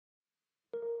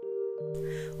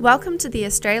Welcome to the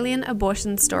Australian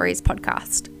Abortion Stories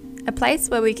podcast, a place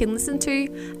where we can listen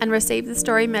to and receive the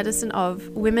story medicine of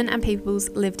women and people's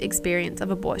lived experience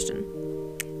of abortion.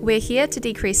 We're here to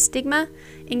decrease stigma,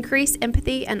 increase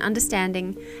empathy and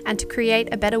understanding, and to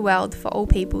create a better world for all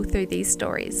people through these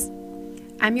stories.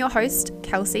 I'm your host,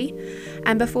 Kelsey,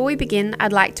 and before we begin,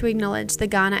 I'd like to acknowledge the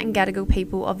Kaurna and Gadigal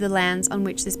people of the lands on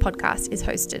which this podcast is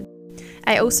hosted.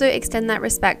 I also extend that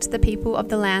respect to the people of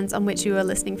the lands on which you are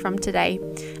listening from today,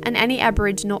 and any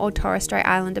Aboriginal or Torres Strait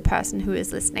Islander person who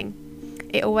is listening.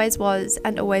 It always was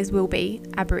and always will be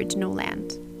Aboriginal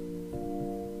land.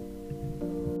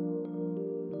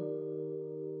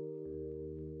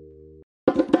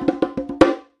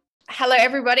 Hello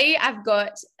everybody, I've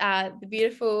got the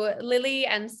beautiful Lily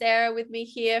and Sarah with me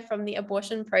here from the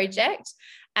Abortion Project,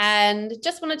 and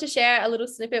just wanted to share a little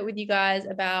snippet with you guys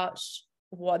about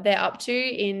what they're up to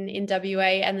in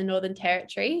WA and the Northern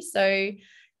Territory. So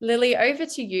Lily, over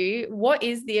to you. What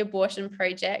is the Abortion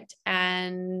Project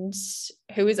and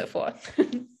who is it for?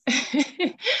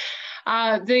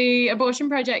 The Abortion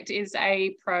Project is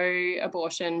a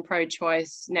pro-abortion,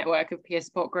 pro-choice network of peer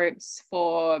support groups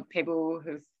for people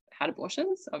who've had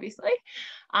abortions, obviously.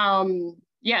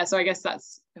 So I guess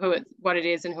that's what it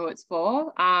is and who it's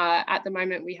for. At the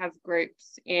moment, we have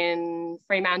groups in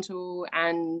Fremantle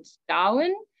and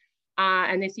Darwin.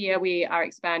 And this year we are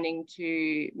expanding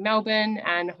to Melbourne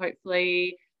and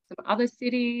hopefully some other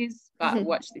cities, but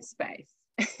watch this space.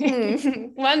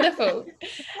 Wonderful.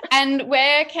 And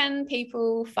where can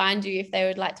people find you if they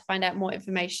would like to find out more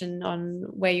information on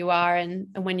where you are and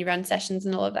when you run sessions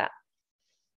and all of that?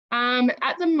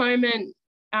 At the moment,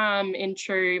 in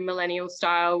true millennial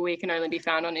style, we can only be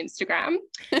found on Instagram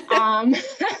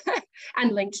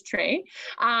and Linktree.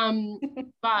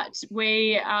 But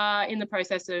we are in the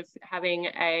process of having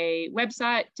a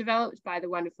website developed by the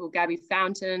wonderful Gabby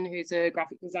Fountain, who's a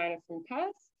graphic designer from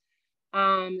Perth.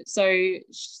 So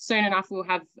soon enough we'll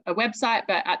have a website,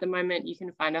 but at the moment you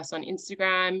can find us on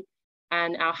Instagram,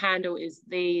 and our handle is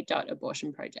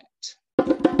the.abortionproject.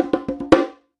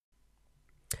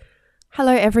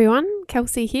 Hello everyone,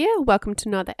 Kelsey here. Welcome to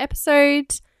another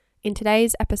episode. In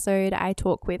today's episode, I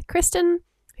talk with Kristen,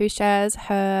 who shares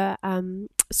her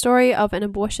story of an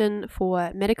abortion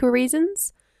for medical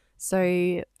reasons.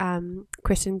 So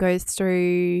Kristen goes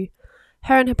through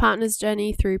her and her partner's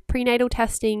journey through prenatal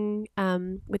testing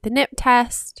with the NIP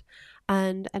test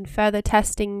and further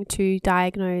testing to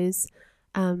diagnose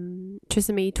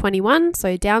trisomy 21,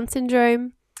 so Down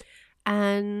syndrome.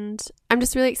 And I'm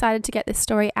just really excited to get this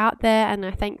story out there, and I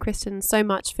thank Kristen so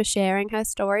much for sharing her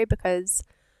story because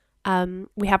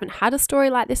we haven't had a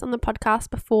story like this on the podcast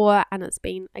before, and it's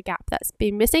been a gap that's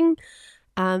been missing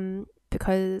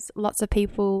because lots of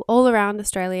people all around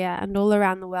Australia and all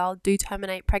around the world do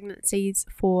terminate pregnancies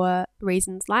for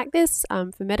reasons like this,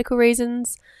 for medical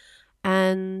reasons.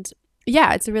 And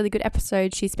yeah, it's a really good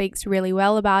episode. She speaks really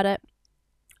well about it.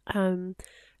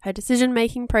 Her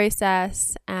decision-making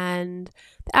process and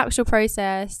the actual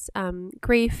process,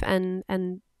 grief and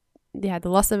the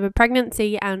loss of a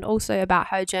pregnancy, and also about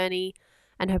her journey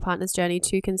and her partner's journey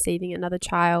to conceiving another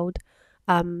child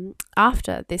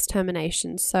after this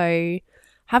termination. So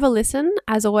have a listen.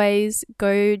 As always,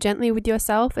 go gently with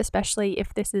yourself, especially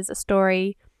if this is a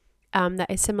story that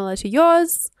is similar to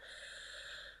yours.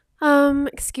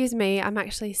 Excuse me, I'm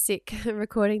actually sick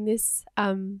recording this.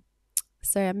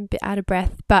 So I'm a bit out of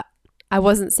breath, but I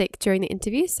wasn't sick during the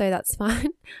interview, so that's fine.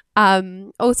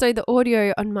 Also, the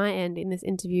audio on my end in this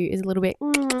interview is a little bit,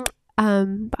 but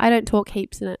I don't talk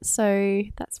heaps in it, so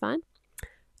that's fine.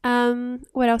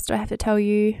 What else do I have to tell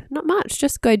you? Not much.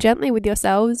 Just go gently with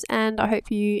yourselves, and I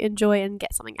hope you enjoy and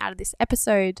get something out of this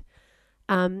episode.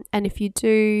 And if you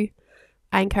do,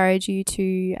 I encourage you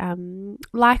to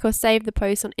like or save the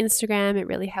post on Instagram. It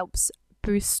really helps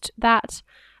boost that.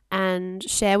 And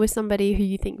share with somebody who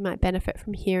you think might benefit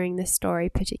from hearing this story,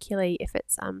 particularly if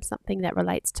it's something that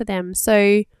relates to them.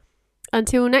 So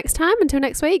until next time, until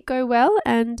next week, go well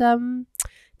and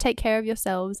take care of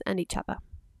yourselves and each other.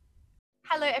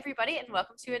 Hello everybody, and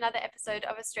welcome to another episode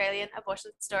of Australian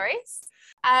Abortion Stories.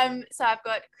 So I've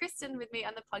got Kristen with me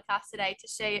on the podcast today to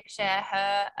share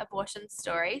her abortion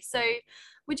story. So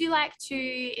would you like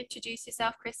to introduce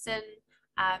yourself, Kristen?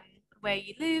 Where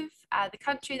you live, the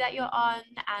country that you're on,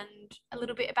 and a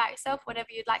little bit about yourself, whatever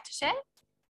you'd like to share.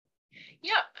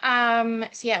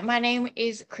 My name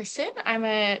is Kristen. I'm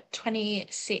a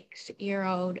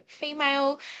 26-year-old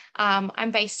female. I'm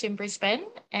based in Brisbane,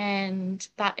 and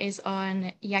that is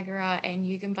on Yagara and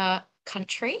Yugambeh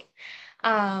country.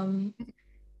 I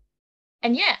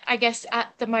guess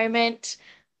at the moment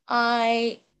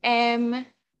I am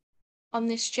on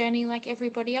this journey like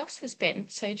everybody else has been.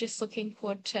 So just looking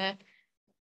forward to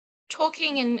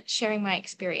talking and sharing my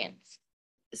experience.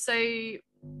 So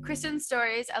Kristen's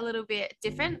story is a little bit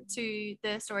different to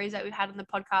the stories that we've had on the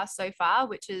podcast so far,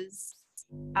 which is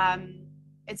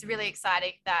it's really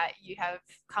exciting that you have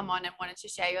come on and wanted to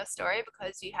share your story,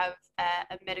 because you have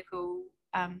a medical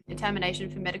termination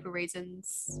for medical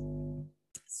reasons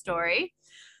story.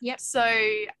 Yep. So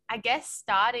I guess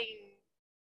starting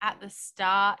at the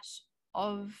start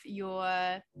of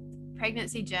your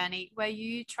pregnancy journey, were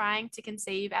you trying to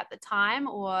conceive at the time,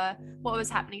 or what was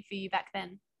happening for you back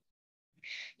then?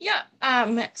 Yeah.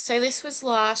 So this was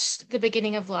the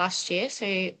beginning of last year, so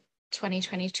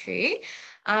 2022.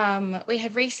 We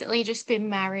had recently just been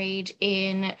married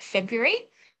in February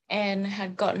and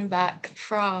had gotten back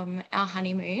from our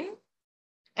honeymoon.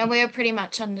 And we were pretty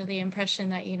much under the impression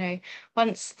that,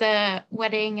 once the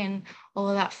wedding and all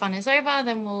of that fun is over,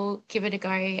 then we'll give it a go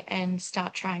and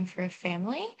start trying for a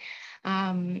family.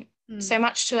 So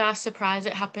much to our surprise,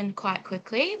 it happened quite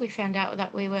quickly. We found out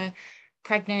that we were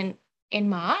pregnant in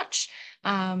March,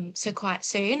 so quite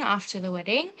soon after the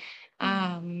wedding.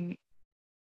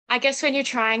 I guess when you're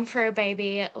trying for a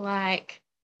baby, like,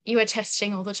 you are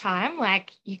testing all the time,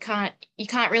 like you can't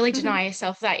really deny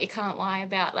yourself that, you can't lie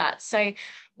about that. So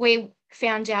we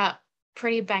found out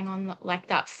pretty bang on like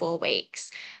that 4 weeks.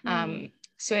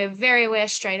 So we were very aware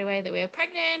straight away that we were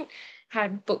pregnant,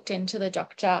 had booked into the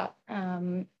doctor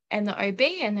and the OB,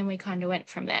 and then we kind of went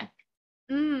from there.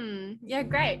 Yeah,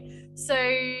 great. So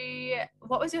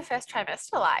what was your first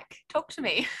trimester like? Talk to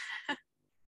me.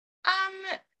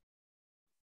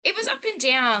 It was up and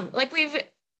down. Like,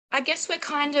 I guess we're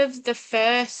kind of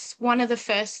one of the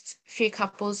first few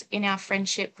couples in our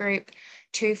friendship group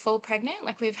to fall pregnant.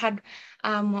 Like, we've had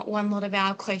one lot of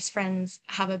our close friends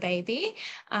have a baby.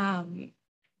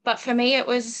 But for me, it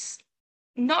was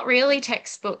not really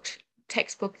textbook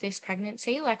this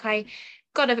pregnancy. Like, I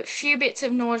got a few bits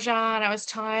of nausea and I was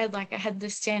tired. Like, I had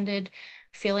the standard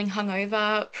feeling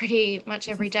hungover pretty much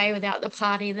every day without the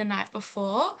party the night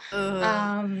before.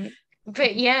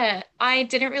 But yeah, I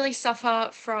didn't really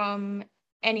suffer from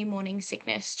any morning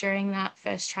sickness during that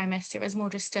first trimester. It was more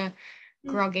just a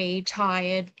groggy,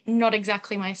 tired, not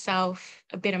exactly myself,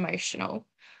 a bit emotional.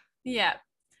 Yeah,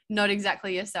 not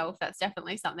exactly yourself. That's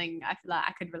definitely something I feel like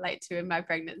I could relate to in my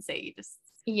pregnancy.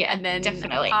 Yeah, and then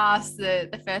definitely. Past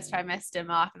the first trimester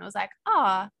mark, and I was like,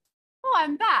 oh,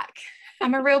 I'm back.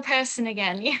 I'm a real person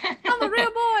again. Yeah. I'm a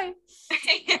real boy.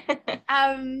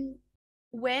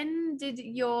 When did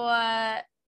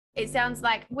it sounds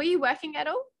like, were you working at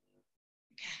all?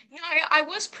 No, I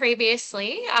was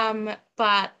previously,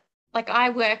 but like, I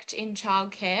worked in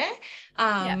childcare,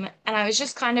 and I was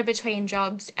just kind of between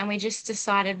jobs, and we just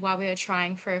decided while we were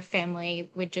trying for a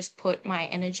family, we'd just put my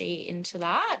energy into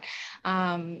that.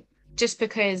 Just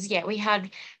because, we had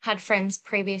friends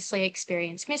previously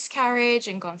experience miscarriage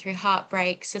and gone through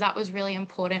heartbreak. So that was really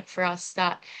important for us,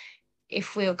 that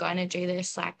if we were going to do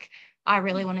this, like, I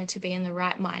really wanted to be in the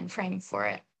right mind frame for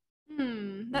it.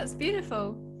 That's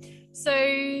beautiful.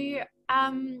 So,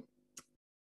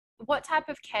 what type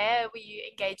of care were you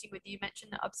engaging with? You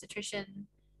mentioned the obstetrician.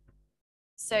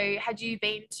 So, had you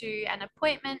been to an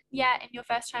appointment yet in your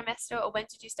first trimester, or when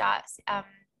did you start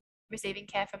receiving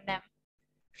care from them?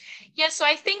 Yeah, so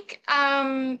I think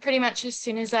pretty much as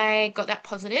soon as I got that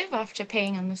positive after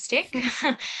peeing on the stick,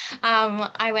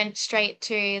 I went straight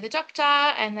to the doctor,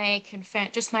 and they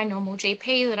confirmed, just my normal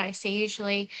GP that I see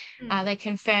usually, they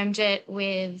confirmed it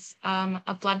with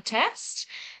a blood test.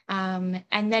 And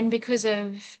then, because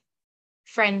of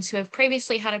friends who have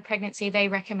previously had a pregnancy, they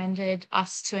recommended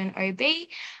us to an OB.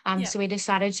 So we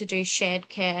decided to do shared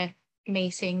care, me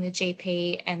seeing the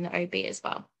GP and the OB as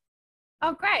well.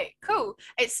 Oh, great. Cool.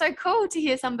 It's so cool to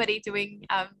hear somebody doing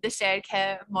the shared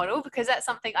care model, because that's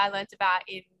something I learned about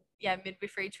in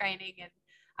midwifery training, and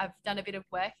I've done a bit of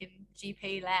work in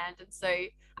GP land. And so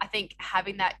I think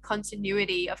having that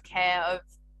continuity of care of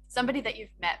somebody that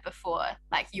you've met before,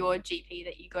 like your GP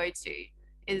that you go to,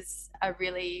 is a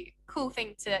really cool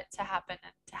thing to happen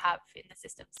and to have in the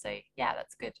system. So yeah,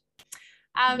 that's good.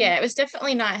 Yeah, it was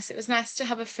definitely nice. It was nice to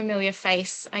have a familiar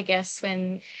face, I guess,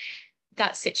 when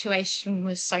that situation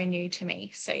was so new to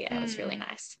me. So yeah, it was really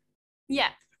nice. Yeah.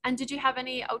 And did you have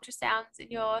any ultrasounds in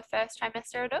your first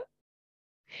trimester at all?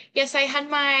 Yes, I had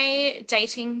my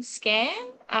dating scan.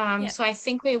 So I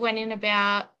think we went in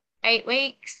about 8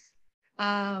 weeks.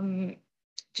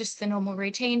 Just the normal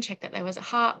routine, check that there was a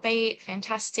heartbeat,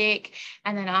 fantastic.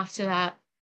 And then after that,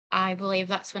 I believe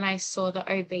that's when I saw the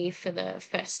OB for the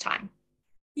first time.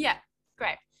 Yeah,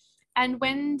 great. And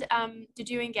when did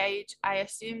you engage? I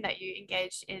assume that you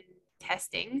engaged in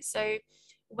testing. So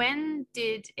when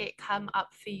did it come up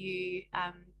for you,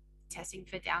 testing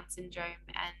for Down syndrome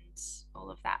and all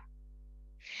of that?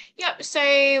 Yep.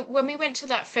 So when we went to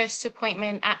that first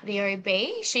appointment at the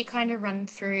OB, she kind of run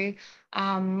through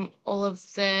all of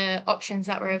the options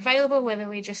that were available, whether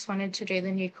we just wanted to do the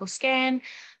nuchal scan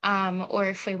or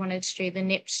if we wanted to do the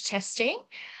NIPT testing.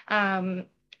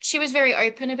 She was very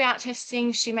open about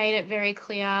testing. She made it very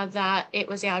clear that it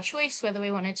was our choice whether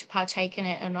we wanted to partake in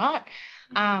it or not.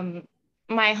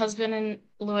 My husband and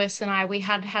Lewis and I, we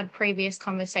had previous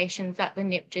conversations that the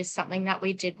NIPT is something that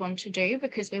we did want to do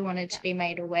because we wanted to be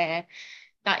made aware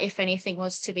that if anything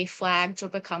was to be flagged or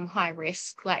become high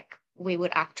risk, like we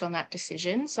would act on that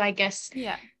decision. So I guess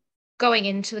going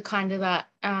into the kind of that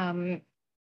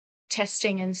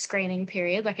testing and screening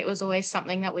period, like it was always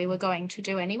something that we were going to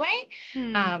do anyway.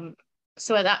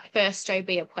 So at that first OB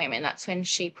appointment, that's when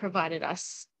she provided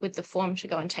us with the form to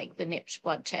go and take the NIPT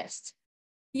blood test.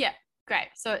 Yeah. Great.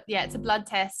 So yeah, it's a blood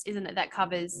test, isn't it, that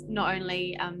covers not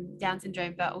only Down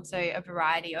syndrome, but also a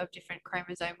variety of different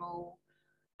chromosomal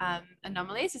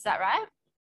anomalies. Is that right?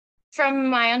 From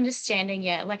my understanding,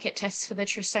 yeah, like it tests for the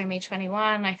trisomy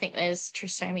 21. I think there's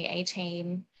trisomy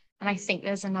 18, and I think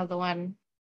there's another one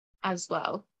as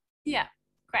well. Yeah,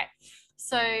 great.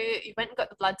 So you went and got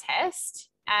the blood test,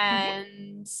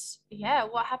 and yeah,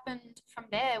 what happened from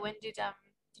there? When did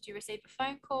you receive a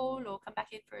phone call or come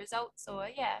back in for results, or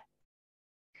yeah?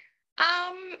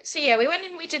 So yeah, we went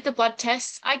and we did the blood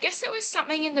test. I guess it was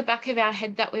something in the back of our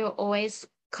head that we were always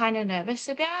kind of nervous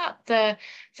about. The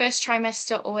first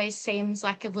trimester always seems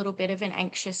like a little bit of an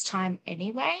anxious time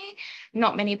anyway.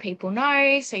 Not many people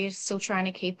know, so you're still trying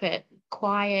to keep it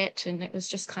quiet, and it was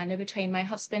just kind of between my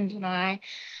husband and I.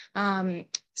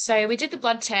 So we did the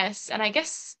blood test, and I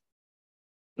guess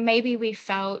maybe we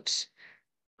felt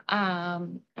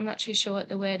I'm not too sure what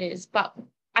the word is, but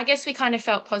I guess we kind of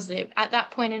felt positive. At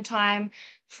that point in time,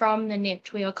 from the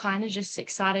NIPT, we were kind of just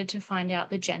excited to find out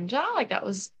the gender. Like that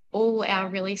was all our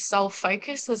really sole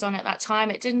focus was on at that time.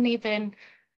 It didn't even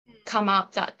come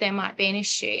up that there might be an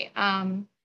issue.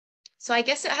 So I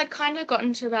guess it had kind of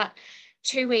gotten to that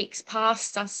 2 weeks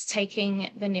past us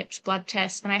taking the NIPT blood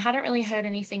test, and I hadn't really heard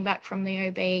anything back from the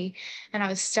OB, and I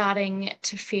was starting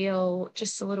to feel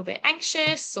just a little bit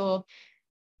anxious or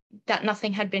that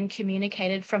nothing had been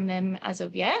communicated from them as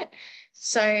of yet.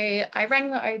 So I rang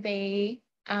the OB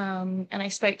and I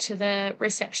spoke to the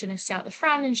receptionist out the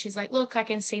front, and she's like, look, I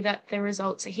can see that the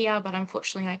results are here, but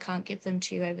unfortunately I can't give them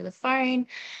to you over the phone.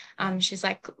 She's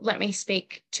like, let me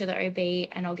speak to the OB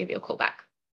and I'll give you a call back.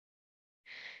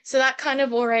 So that kind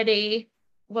of already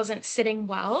wasn't sitting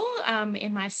well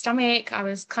in my stomach. I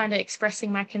was kind of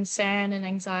expressing my concern and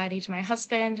anxiety to my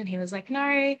husband, and he was like,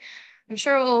 no, I'm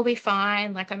sure it'll all be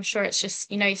fine. Like, I'm sure it's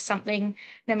just, something,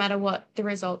 no matter what the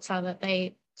results are, that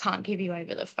they can't give you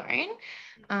over the phone.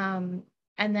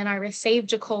 And then I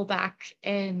received a call back,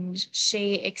 and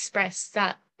she expressed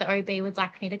that the OB would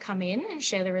like me to come in and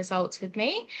share the results with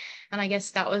me. And I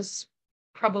guess that was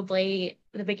probably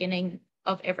the beginning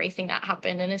of everything that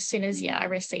happened. And as soon as, I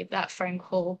received that phone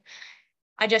call,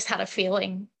 I just had a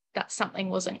feeling that something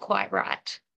wasn't quite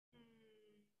right.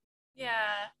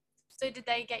 Yeah. So did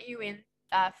they get you in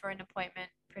for an appointment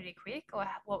pretty quick, or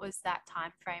what was that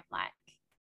time frame like?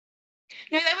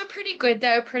 No, they were pretty good.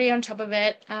 They were pretty on top of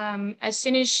it. As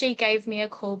soon as she gave me a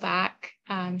call back,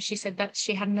 she said that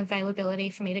she had an availability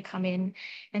for me to come in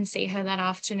and see her that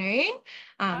afternoon.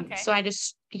 So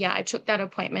I took that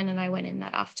appointment and I went in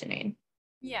that afternoon.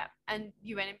 Yeah. And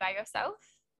you went in by yourself?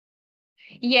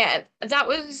 Yeah, that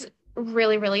was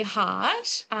really, really hard.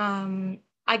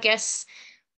 I guess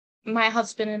my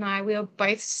husband and I, we were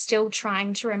both still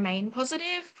trying to remain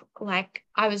positive. Like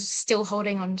I was still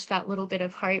holding on to that little bit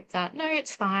of hope that, no,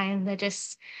 it's fine. They're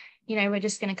just, we're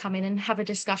just going to come in and have a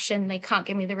discussion. They can't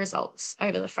give me the results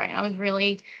over the phone. I was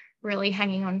really, really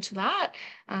hanging on to that.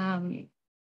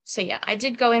 So yeah, I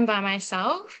did go in by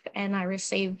myself and I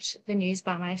received the news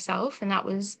by myself, and that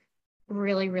was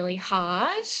really, really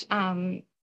hard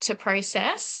to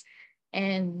process.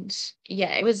 And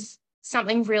yeah, it was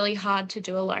something really hard to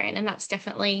do alone, and that's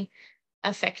definitely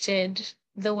affected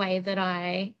the way that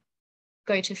I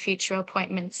go to future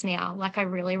appointments now. Like I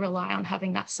really rely on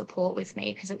having that support with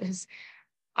me, because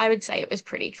I would say it was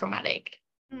pretty traumatic.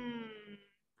 I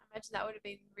imagine that would have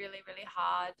been really, really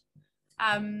hard.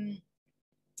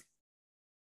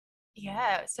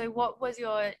 Yeah. So what was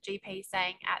your GP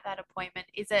saying at that appointment?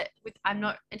 Is it I'm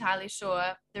not entirely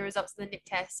sure, the results of the NIPT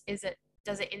test,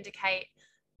 does it indicate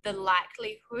the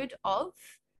likelihood of,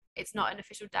 it's not an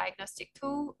official diagnostic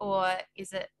tool, or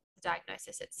is it the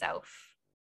diagnosis itself?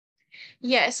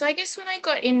 Yeah, so I guess when I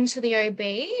got into the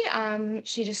OB,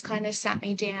 she just kind of sat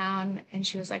me down and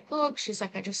she was like, look, she's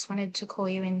like, I just wanted to call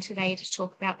you in today to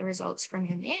talk about the results from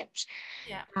your NIPT.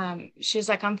 Yeah. She was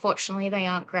like, unfortunately, they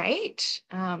aren't great.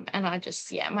 And I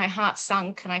just, yeah, my heart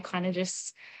sunk and I kind of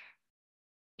just,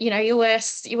 your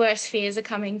worst fears are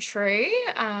coming true.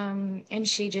 And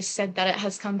she just said that it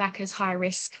has come back as high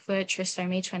risk for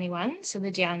trisomy 21, so the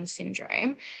Down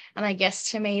syndrome. And I guess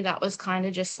to me, that was kind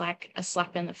of just like a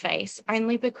slap in the face,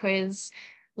 only because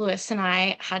Lewis and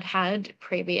I had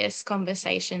previous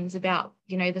conversations about,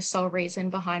 the sole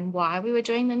reason behind why we were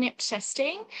doing the NIPT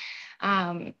testing.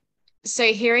 So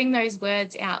hearing those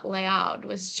words out loud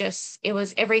it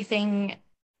was everything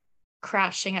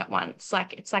crashing at once.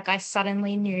 Like, it's like I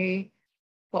suddenly knew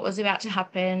what was about to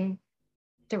happen,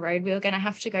 the road we were going to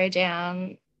have to go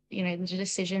down, the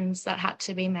decisions that had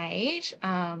to be made.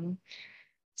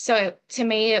 So to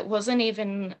me, it wasn't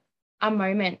even a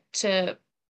moment to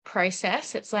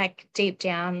process. It's like deep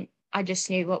down, I just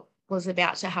knew what was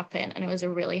about to happen, and it was a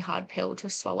really hard pill to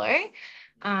swallow.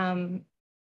 And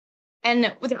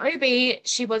with OB,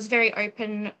 she was very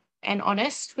open and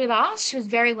honest with us. She was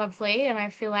very lovely, and I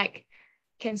feel like,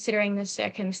 considering the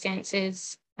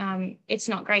circumstances, it's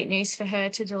not great news for her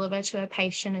to deliver to a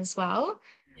patient as well.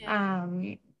 Yeah.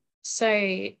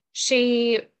 So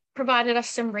she provided us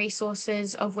some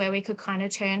resources of where we could kind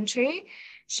of turn to.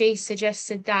 She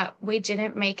suggested that we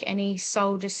didn't make any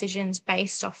sole decisions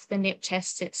based off the NIP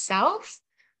test itself.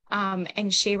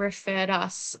 And she referred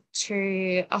us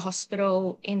to a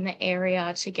hospital in the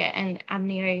area to get an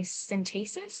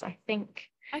amniocentesis. I think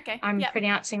Okay. I'm Yep.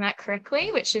 pronouncing that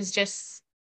correctly, which is just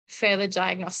further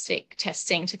diagnostic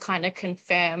testing to kind of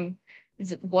confirm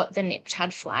what the NIPT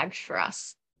had flagged for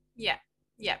us. Yeah.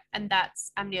 Yeah. And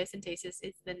that's amniocentesis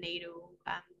is the needle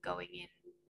going in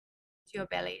to your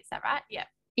belly. Is that right? Yeah.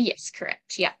 Yes,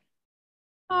 correct. Yeah.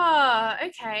 Oh,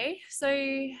 okay. So,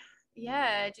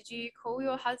 yeah, did you call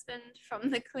your husband from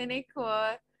the clinic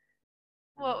or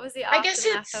what was the I guess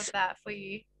aftermath of that for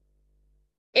you?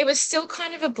 it was still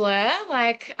kind of a blur,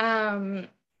 like, and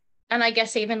I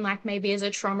guess even like maybe as a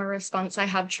trauma response, I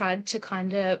have tried to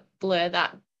kind of blur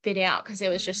that bit out because there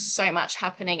was just so much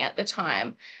happening at the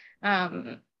time.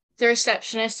 The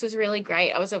receptionist was really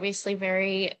great. I was obviously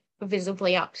very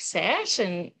visibly upset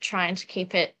and trying to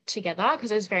keep it together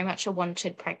because it was very much a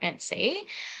wanted pregnancy.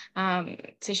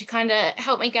 So she kind of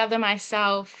helped me gather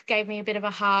myself, gave me a bit of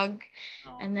a hug,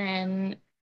 Oh, and then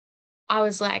I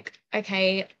was like,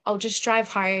 okay, I'll just drive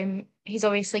home. He's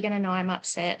obviously going to know I'm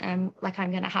upset and like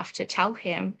I'm going to have to tell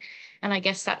him. And I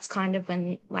guess that's kind of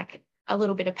when like a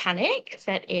little bit of panic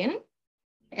set in.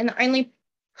 And the only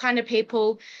kind of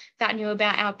people that knew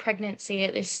about our pregnancy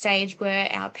at this stage were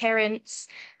our parents,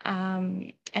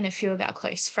 and a few of our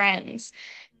close friends.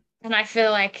 And I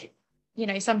feel like,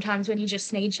 sometimes when you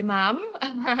just need your mum,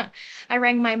 I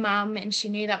rang my mum and she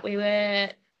knew that we were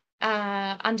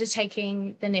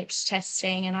undertaking the NIPS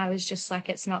testing, and I was just like,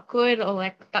 it's not good, or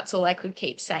like that's all I could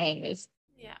keep saying is,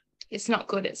 yeah. it's not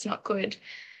good, it's not good.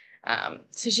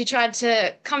 So she tried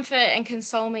to comfort and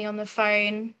console me on the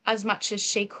phone as much as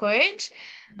she could.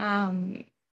 And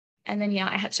then, yeah,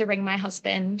 I had to ring my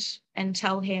husband and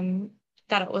tell him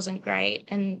that it wasn't great.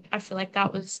 And I feel like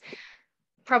that was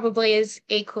probably as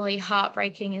equally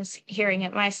heartbreaking as hearing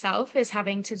it myself, as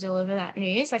having to deliver that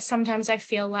news. Sometimes I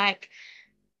feel like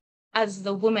as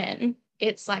the woman,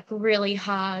 it's like really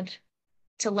hard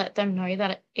to let them know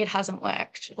that it hasn't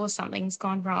worked or something's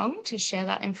gone wrong, to share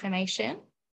that information.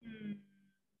 Mm.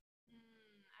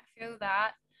 I feel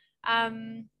that.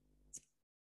 Um,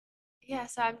 yeah,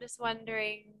 so I'm just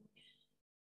wondering,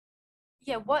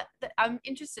 yeah, I'm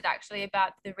interested actually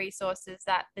about the resources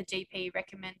that the GP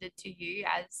recommended to you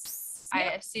as I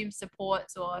Yeah. assume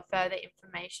supports or further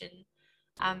information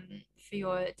um, for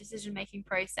your decision making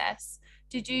process.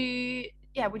 Would you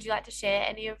like to share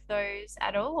any of those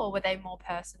at all, or were they more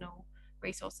personal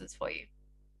resources for you?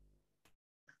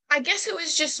 I guess it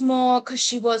was just more because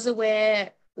she was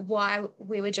aware why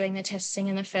we were doing the testing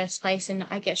in the first place. And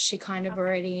I guess she kind of Okay.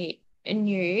 already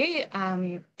knew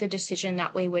the decision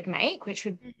that we would make, which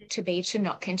would Mm-hmm. to be to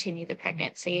not continue the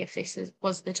pregnancy if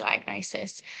was the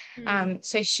diagnosis. Mm.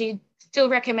 So she still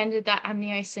recommended that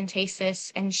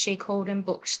amniocentesis, and she called and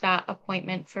booked that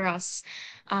appointment for us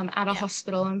at a Yeah.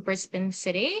 hospital in Brisbane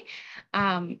City.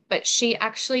 But she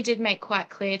actually did make quite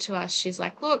clear to us, she's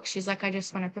like, look, she's like, I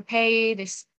just want to prepare you.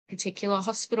 This particular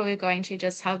hospital you're going to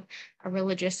does have a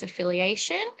religious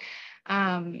affiliation.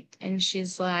 And she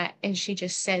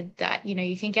just said that,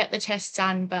 you can get the test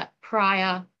done, but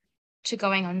prior to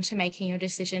going on to making your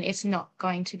decision, it's not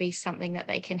going to be something that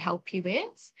they can help you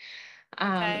with.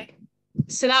 Um, Okay.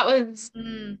 So that was,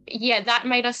 yeah, that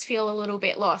made us feel a little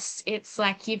bit lost. It's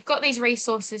like you've got these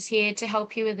resources here to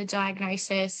help you with the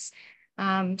diagnosis,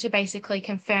 to basically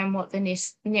confirm what the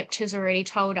NIPT has already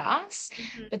told us,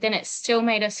 but then it still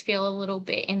made us feel a little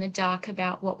bit in the dark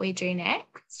about what we do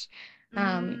next.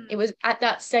 It was at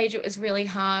that stage, it was really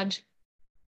hard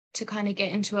to kind of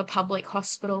get into a public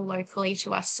hospital locally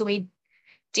to us. So we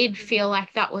did feel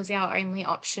like that was our only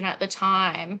option at the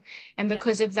time. And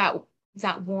because of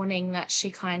that warning that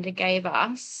she kind of gave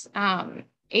us,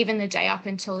 even the day up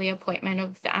until the appointment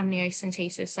of the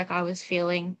amniocentesis, like I was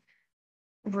feeling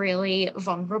really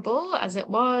vulnerable as it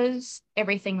was.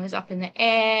 Everything was up in the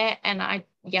air. And I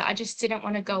just didn't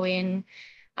want to go in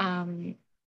and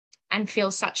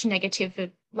feel such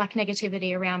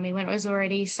negativity around me when it was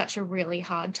already such a really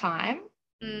hard time.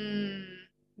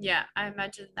 Yeah, I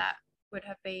imagine that would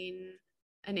have been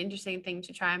an interesting thing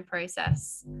to try and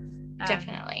process.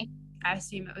 Definitely. I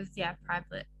assume it was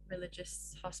private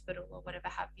religious hospital or whatever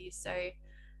have you. So,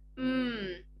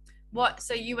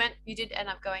 so you did end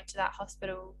up going to that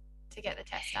hospital to get the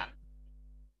test done?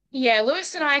 Yeah,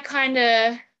 Lewis and I kind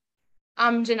of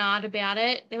and ahed about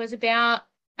it.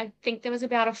 I think there was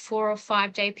about a 4 or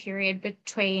 5 day period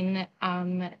between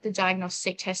the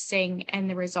diagnostic testing and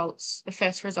the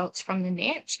first results from the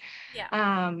NIPT.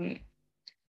 Yeah.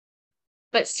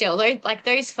 But still,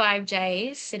 those 5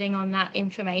 days sitting on that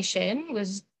information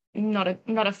was not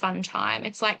a fun time.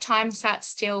 It's like time sat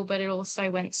still, but it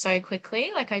also went so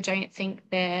quickly. Like I don't think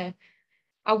there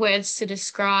are words to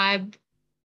describe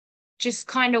just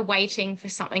kind of waiting for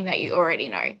something that you already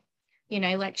know. You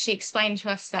know, like she explained to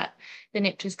us that the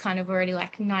NIPT was kind of already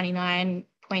like 99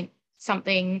 point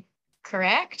something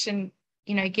correct and,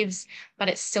 you know, but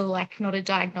it's still like not a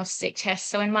diagnostic test.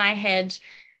 So in my head,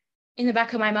 in the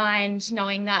back of my mind,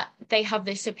 knowing that they have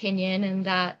this opinion and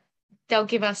that they'll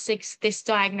give us this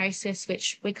diagnosis,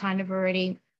 which we kind of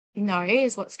already know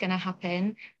is what's going to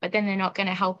happen, but then they're not going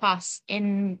to help us.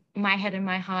 In my head and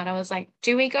my heart, I was like,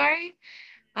 do we go?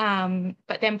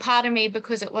 But then part of me,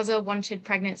 because it was a wanted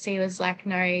pregnancy, was like,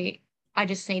 no, I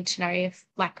just need to know if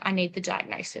I need the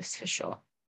diagnosis for sure.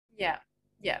 Yeah.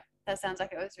 That sounds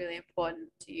like it was really important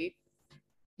to you.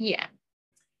 Yeah.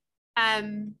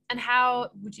 And how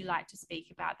would you like to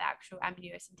speak about the actual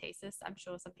amniocentesis? I'm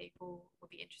sure some people will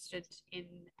be interested in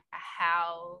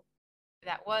how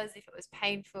that was, if it was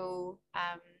painful.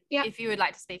 If you would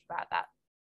like to speak about that.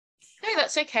 No,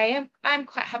 that's okay. I'm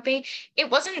quite happy. It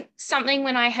wasn't something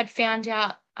when I had found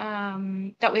out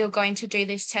that we were going to do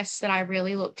this test that I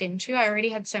really looked into. I already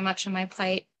had so much on my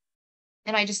plate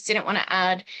and I just didn't want to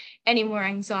add any more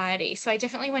anxiety. So I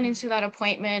definitely went into that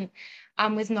appointment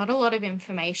with not a lot of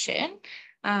information.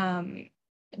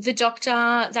 The doctor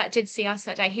that did see us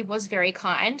that day, he was very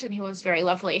kind and he was very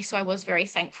lovely. So I was very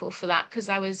thankful for that because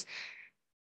I was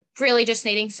really just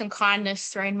needing some kindness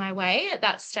thrown my way at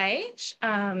that stage.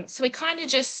 So we kind of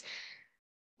just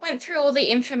went through all the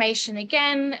information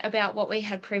again about what we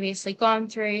had previously gone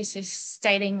through, so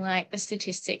stating like the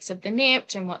statistics of the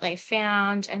NIPT and what they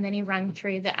found, and then he ran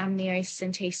through the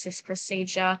amniocentesis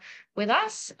procedure with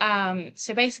us.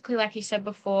 So basically, like you said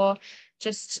before,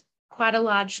 just quite a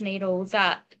large needle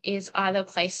that is either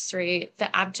placed through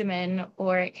the abdomen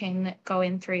or it can go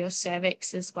in through your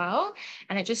cervix as well.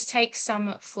 And it just takes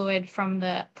some fluid from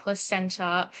the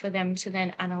placenta for them to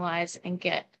then analyze and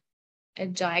get a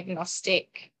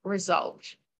diagnostic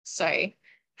result. So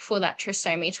for that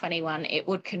trisomy 21, it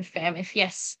would confirm if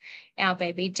yes, our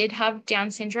baby did have Down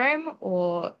syndrome,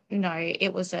 or no,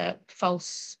 it was a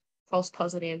false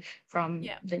positive from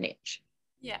the NIPT.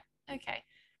 Yeah. Okay.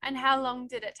 And how long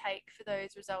did it take for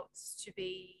those results to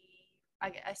be,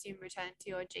 I assume, returned to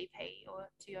your GP or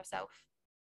to yourself?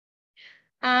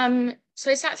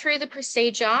 So I sat through the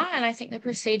procedure, and I think the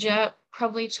procedure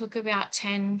probably took about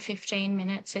 10-15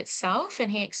 minutes itself.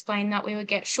 And he explained that we would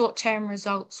get short-term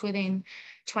results within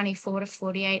 24 to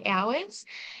 48 hours.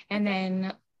 And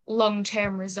then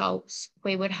long-term results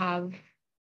we would have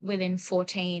within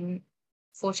 14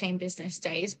 business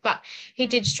days. But he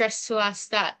did stress to us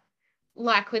that,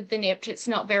 like with the NIPT, it's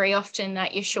not very often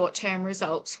that your short-term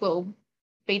results will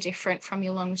be different from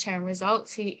your long-term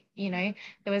results. There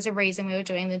was a reason we were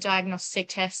doing the diagnostic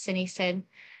tests, and he said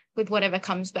with whatever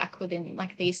comes back within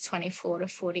like these 24 to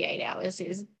 48 hours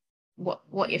is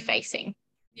what you're facing.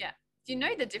 Yeah. Do you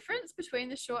know the difference between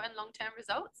the short and long-term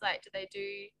results? Like, do they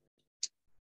do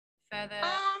further?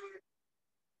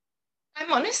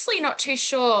 I'm honestly not too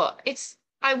sure.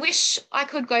 I wish I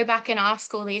could go back and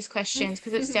ask all these questions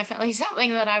because it's definitely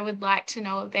something that I would like to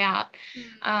know about.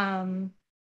 I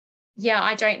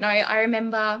don't know. I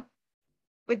remember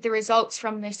with the results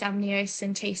from this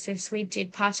amniocentesis, we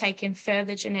did partake in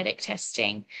further genetic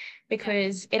testing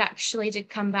because it actually did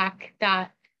come back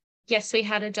that, yes, we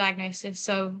had a diagnosis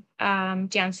of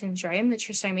Down syndrome, the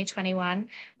trisomy 21,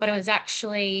 but it was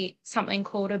actually something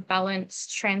called a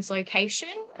balanced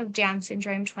translocation of Down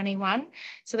syndrome 21.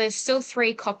 So there's still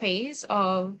 3 copies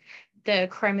of the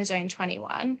chromosome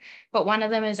 21, but one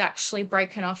of them is actually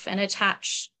broken off and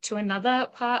attached to another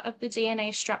part of the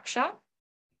DNA structure,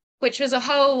 which was a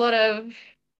whole lot of,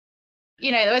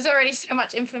 there was already so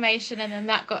much information, and then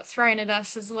that got thrown at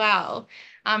us as well.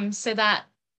 So that,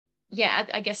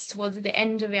 I guess towards the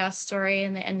end of our story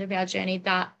and the end of our journey,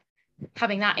 that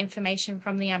having that information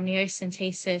from the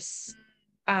amniocentesis,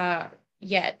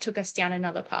 took us down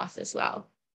another path as well.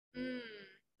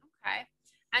 Okay.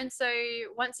 And so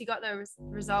once you got the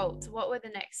results, what were the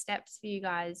next steps for you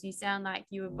guys? You sound like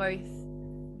you were both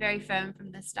very firm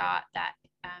from the start that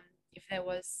if there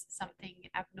was something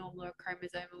abnormal or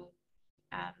chromosomal,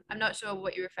 I'm not sure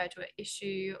what you refer to, an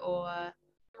issue or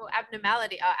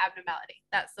abnormality. Abnormality.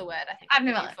 That's the word I think.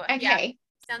 Abnormality. Okay. Yeah.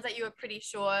 Sounds like you were pretty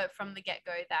sure from the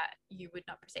get-go that you would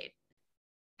not proceed.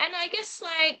 And I guess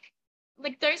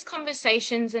like those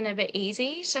conversations are never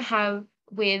easy to have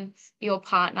with your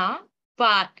partner,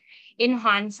 but in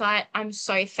hindsight, I'm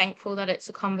so thankful that it's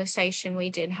a conversation we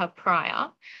did have prior,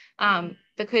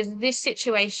 because this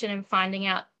situation and finding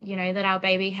out, that our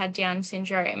baby had Down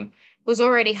syndrome was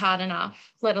already hard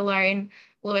enough, let alone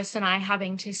Lewis and I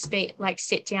having to sit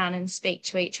down and speak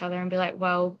to each other and be like,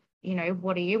 well,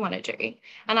 what do you want to do?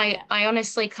 And I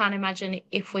honestly can't imagine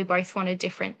if we both wanted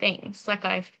different things. Like,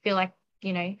 I feel like,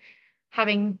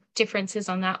 having differences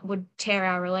on that would tear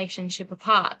our relationship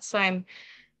apart. So I'm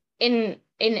in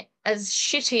as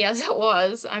shitty as it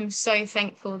was, I'm so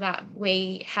thankful that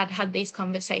we had these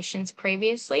conversations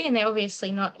previously, and they're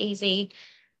obviously not easy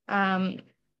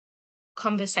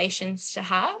conversations to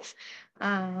have.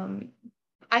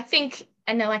 I think,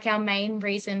 and like our main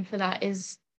reason for that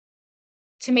is,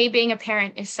 to me, being a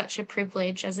parent is such a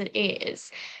privilege as it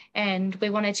is. And we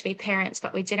wanted to be parents,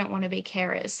 but we didn't want to be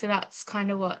carers. So that's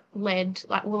kind of what led,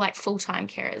 full-time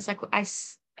carers. Like,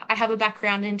 I have a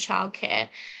background in childcare.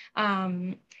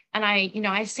 And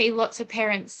I see lots of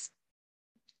parents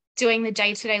doing the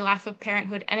day-to-day life of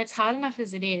parenthood, and it's hard enough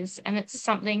as it is. And it's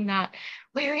something that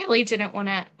we really didn't want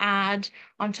to add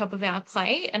on top of our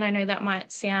plate. And I know that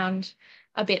might sound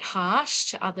a bit harsh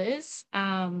to others.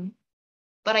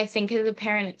 But I think as a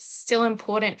parent, it's still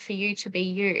important for you to be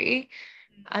you,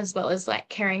 as well as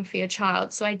caring for your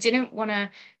child. So I didn't want to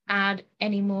add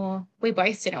any more, we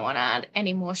both didn't want to add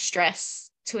any more stress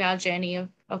to our journey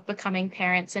of becoming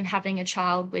parents and having a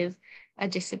child with a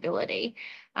disability.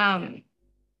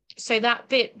 So that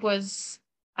bit was,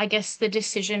 I guess the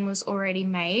decision was already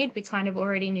made. We kind of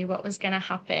already knew what was going to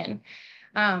happen.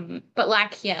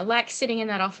 But sitting in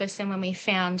that office, and when we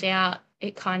found out,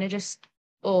 it kind of just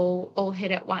all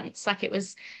hit at once. Like, it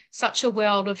was such a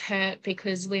world of hurt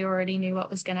because we already knew what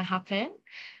was going to happen.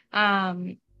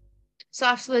 So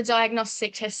after the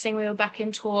diagnostic testing, we were back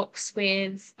in talks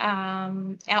with our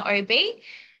OB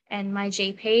and my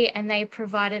GP, and they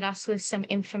provided us with some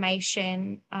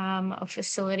information of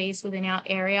facilities within our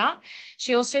area.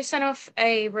 She also sent off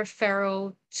a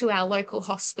referral to our local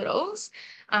hospitals,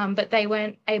 but they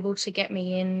weren't able to get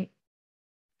me in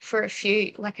for a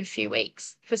few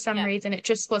weeks. For some reason, it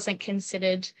just wasn't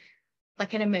considered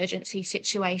like an emergency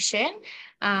situation.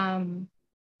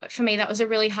 But for me, that was a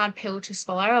really hard pill to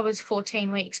swallow. I was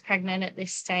 14 weeks pregnant at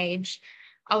this stage.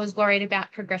 I was worried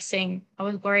about progressing. I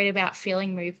was worried about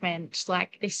feeling movement.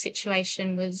 Like, this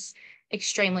situation was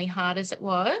extremely hard as it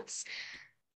was.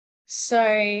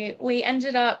 So we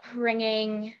ended up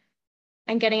ringing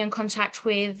and getting in contact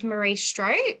with Marie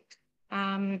Stroke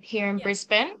here in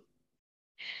Brisbane.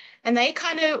 And they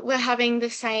kind of were having the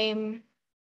same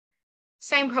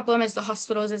problem as the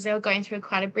hospitals, as they were going through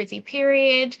quite a busy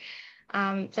period.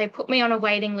 They put me on a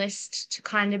waiting list to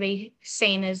kind of be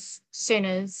seen as soon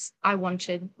as I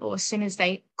wanted, or as soon as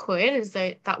they could, as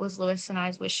though that was Lewis and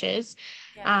I's wishes.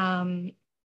 But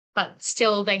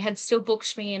still, they had still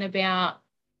booked me in about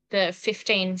the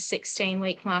 15,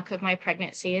 16-week mark of my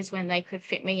pregnancy is when they could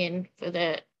fit me in for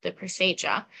the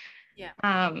procedure.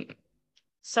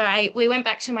 So we went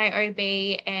back to my OB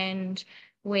and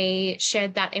we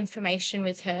shared that information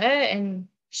with her, and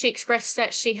she expressed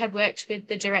that she had worked with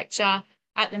the director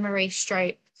at the Marie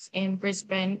Stopes in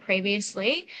Brisbane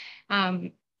previously.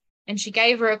 And she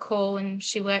gave her a call and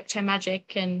she worked her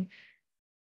magic, and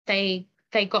they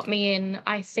got me in,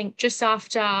 I think, just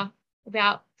after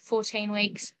about 14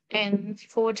 weeks and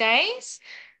 4 days.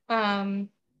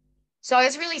 So I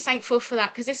was really thankful for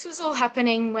that, because this was all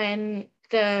happening when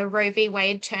the Roe v.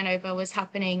 Wade turnover was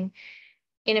happening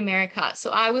in America. So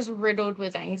I was riddled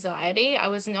with anxiety. I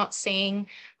was not seeing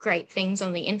great things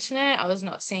on the internet. I was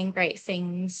not seeing great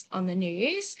things on the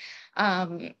news.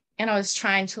 And I was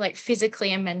trying to like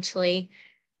physically and mentally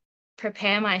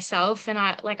prepare myself. And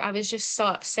I was just so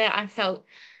upset. I felt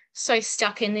so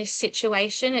stuck in this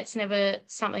situation. It's never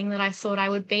something that I thought I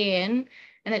would be in.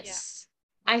 And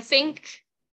I think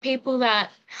people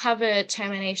that have a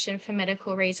termination for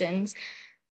medical reasons,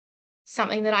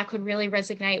 something that I could really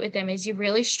resonate with them is you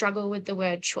really struggle with the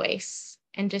word choice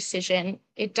and decision.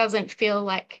 It doesn't feel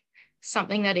like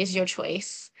something that is your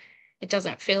choice. It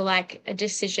doesn't feel like a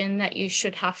decision that you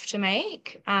should have to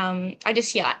make.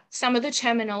 Some of the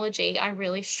terminology I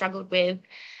really struggled with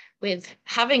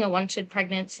having a wanted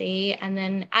pregnancy. And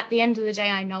then at the end of the day,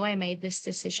 I know I made this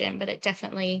decision, but it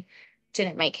definitely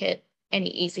didn't make it any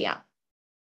easier.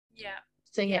 Yeah.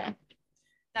 So, yeah.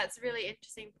 That's a really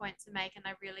interesting point to make, and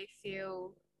I really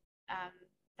feel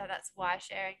that's why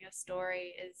sharing your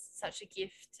story is such a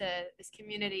gift to this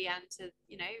community and to,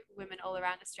 you know, women all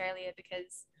around Australia,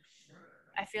 because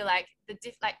I feel like the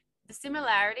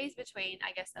similarities between,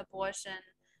 I guess, abortion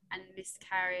and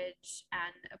miscarriage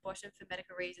and abortion for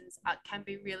medical reasons can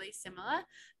be really similar,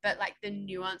 but like the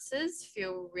nuances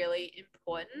feel really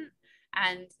important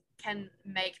and can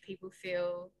make people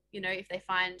feel, you know, if they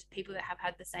find people that have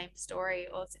had the same story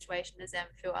or situation as them,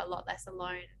 feel a lot less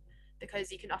alone,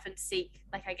 because you can often seek,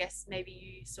 like, I guess maybe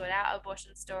you sort out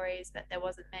abortion stories, but there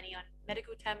wasn't many on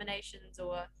medical terminations,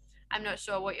 or I'm not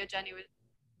sure what your journey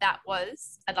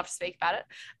was. I'd love to speak about it.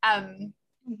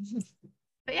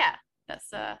 But yeah,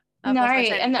 that's no,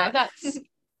 and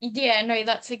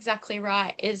that's exactly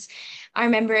right. I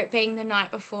remember it being the night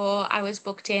before I was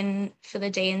booked in for the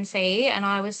D&C, and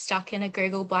I was stuck in a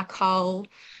Google black hole.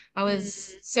 I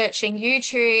was searching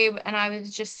YouTube, and I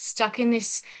was just stuck in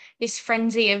this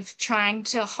frenzy of trying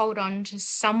to hold on to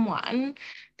someone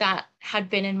that had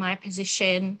been in my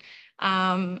position,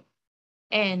 and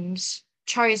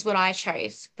chose what I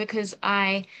chose, because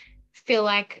I feel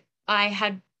like I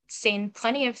had seen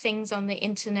plenty of things on the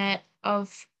internet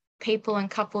of people and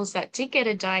couples that did get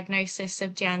a diagnosis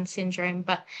of Down syndrome,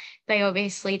 but they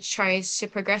obviously chose to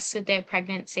progress with their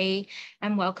pregnancy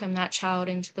and welcome that child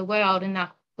into the world. And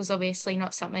that was obviously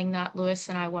not something that Lewis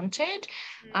and I wanted.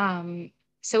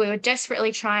 So we were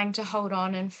desperately trying to hold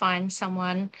on and find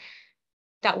someone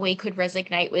that we could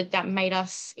resonate with, that made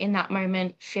us in that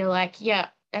moment feel like, yeah,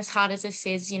 as hard as this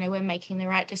is, you know, we're making the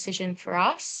right decision for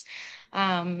us.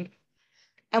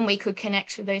 And we could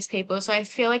connect with those people. So I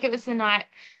feel like it was the night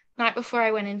before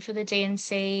I went in for the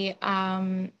D&C,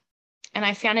 and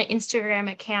I found an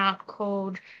Instagram account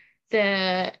called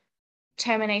the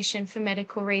Termination for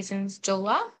Medical Reasons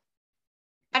doula.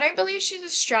 I don't believe she's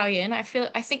Australian. I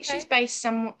think she's based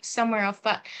somewhere else,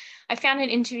 but I found an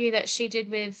interview that she did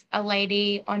with a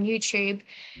lady on YouTube,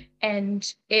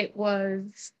 and it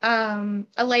was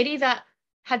a lady that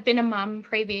had been a mum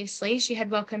previously. She had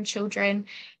welcomed children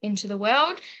into the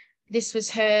world. This was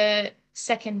her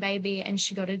second baby, and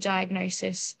she got a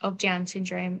diagnosis of Down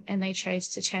syndrome, and they chose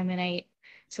to terminate.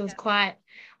 So it was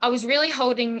I was really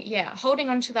holding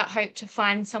on to that hope to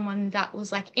find someone that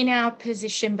was like in our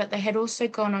position, but they had also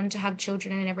gone on to have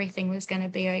children and everything was going to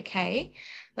be okay.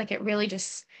 Like it really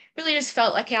just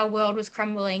felt like our world was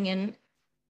crumbling, and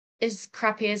as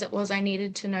crappy as it was, I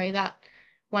needed to know that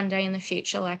one day in the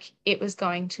future, like it was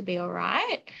going to be all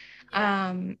right.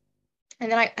 And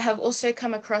then I have also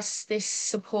come across this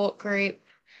support group.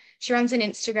 She runs an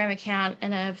Instagram account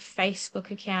and a Facebook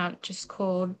account just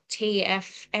called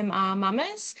TFMR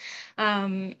Mamas.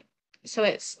 So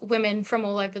it's women from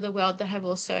all over the world that have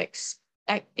also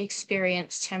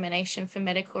experienced termination for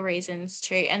medical reasons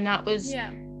too. And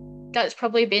that's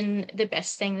probably been the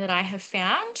best thing that I have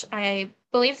found. I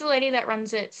believe the lady that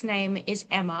runs its name is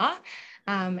Emma,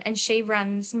 and she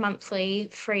runs monthly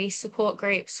free support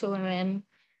groups for women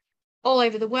all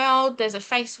over the world. There's a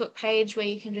Facebook page where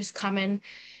you can just come and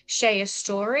share your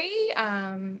story.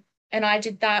 And I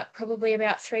did that probably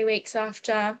about 3 weeks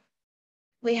after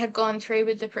we had gone through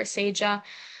with the procedure,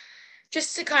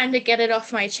 just to kind of get it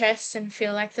off my chest and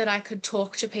feel like that I could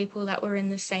talk to people that were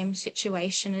in the same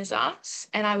situation as us.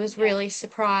 And I was really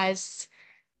surprised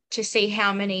to see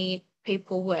how many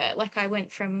people were. Like I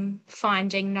went from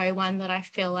finding no one that I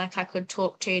feel like I could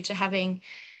talk to having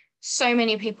so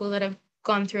many people that have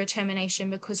gone through a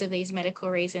termination because of these medical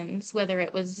reasons, whether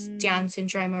it was Down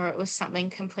syndrome or it was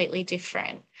something completely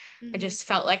different. I just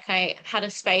felt like I had a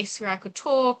space where I could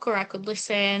talk or I could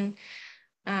listen.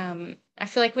 I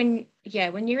feel like when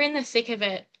you're in the thick of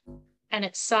it and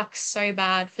it sucks so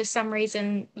bad. For some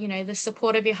reason, you know, the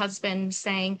support of your husband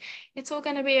saying it's all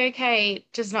going to be okay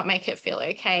does not make it feel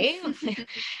okay.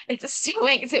 It still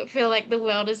makes it feel like the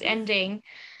world is ending.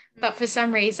 But for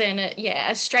some reason,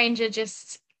 a stranger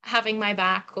just having my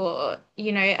back, or,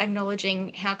 you know,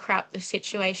 acknowledging how crap the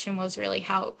situation was, really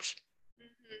helped.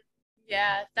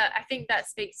 Yeah, that I think that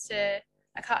speaks to,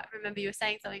 I can't remember, you were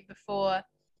saying something before,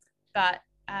 but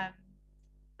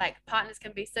like partners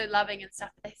can be so loving and stuff,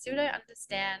 but they still don't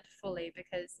understand fully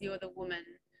because you're the woman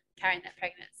carrying that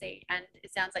pregnancy. And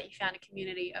it sounds like you found a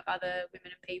community of other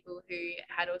women and people who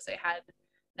had also had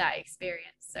that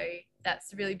experience. So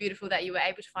that's really beautiful that you were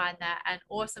able to find that, and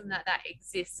awesome that that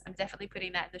exists. I'm definitely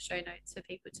putting that in the show notes for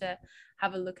people to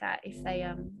have a look at if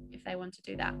they want to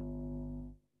do that.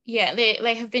 Yeah,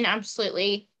 they have been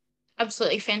absolutely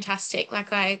fantastic.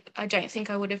 Like I don't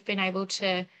think I would have been able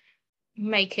to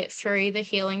make it through the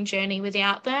healing journey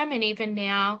without them. And even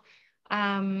now,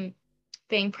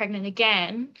 being pregnant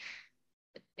again,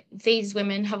 these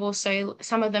women have also,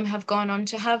 some of them have gone on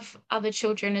to have other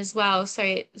children as well. So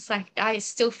it's like I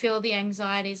still feel the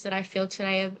anxieties that I feel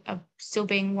today are still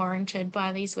being warranted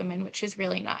by these women, which is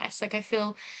really nice. Like I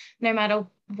feel no matter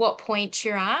what point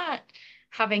you're at,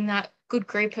 having that good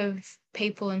group of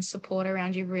people and support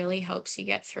around you really helps you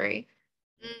get through.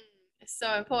 It's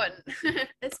so important.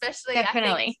 Especially, I think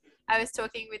Definitely. I was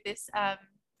talking with this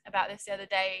about this the other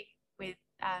day with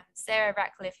Sarah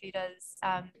Ratcliffe, who does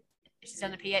she's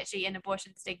done a PhD in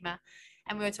abortion stigma,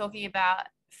 and we were talking about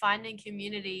finding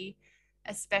community,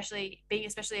 especially being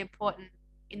especially important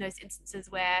in those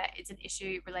instances where it's an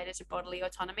issue related to bodily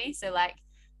autonomy. So like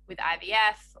with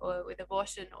IVF or with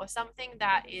abortion or something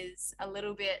that is a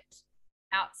little bit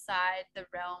outside the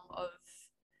realm of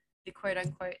the quote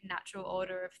unquote natural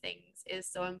order of things is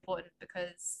so important,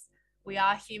 because we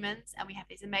are humans and we have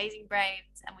these amazing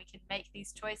brains and we can make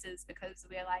these choices because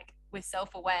we're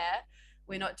self-aware.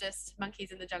 We're not just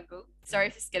monkeys in the jungle. Sorry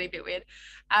if it's getting a bit weird.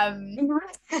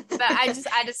 But I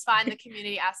just find the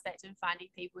community aspect and finding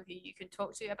people who you can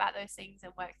talk to about those things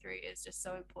and work through is just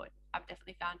so important. I've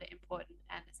definitely found it important,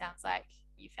 and it sounds like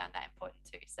you found that important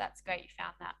too. So that's great you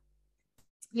found that.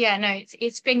 Yeah, no,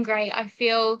 it's been great. I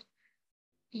feel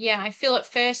at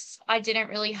first I didn't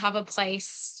really have a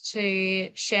place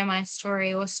to share my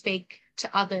story or speak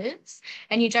to others.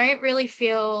 And you don't really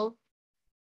feel,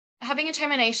 having a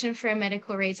termination for a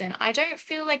medical reason, I don't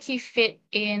feel like you fit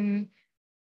in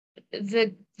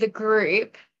the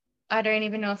group. I don't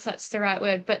even know if that's the right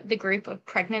word, but the group of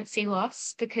pregnancy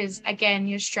loss, because again,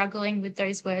 you're struggling with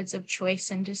those words of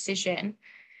choice and decision.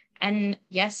 And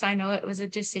yes, I know it was a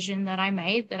decision that I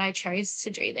made, that I chose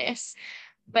to do this.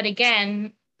 But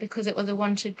again, because it was a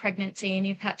wanted pregnancy and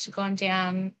you've had to go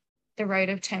down the road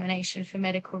of termination for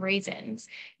medical reasons,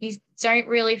 you don't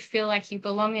really feel like you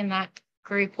belong in that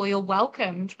group, or you're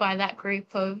welcomed by that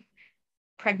group of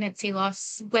pregnancy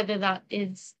loss, whether that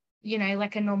is, you know,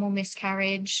 like a normal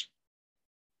miscarriage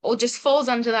or just falls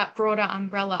under that broader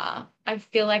umbrella. I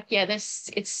feel like,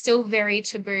 it's still very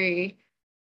taboo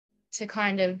to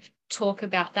kind of talk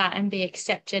about that and be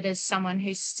accepted as someone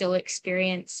who's still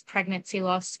experienced pregnancy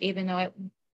loss, even though it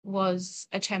was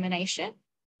a termination.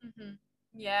 Mm-hmm.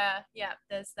 Yeah,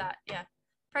 there's that. Yeah,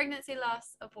 pregnancy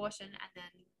loss, abortion, and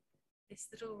then this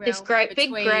little This realm in great big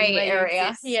between grey where you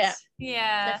area. Yeah, exist.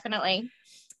 Yeah. definitely.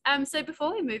 So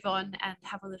before we move on and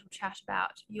have a little chat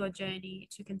about your journey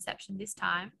to conception this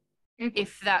time,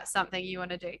 if that's something you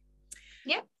want to do.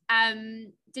 Yeah.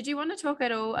 Did you want to talk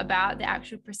at all about the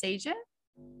actual procedure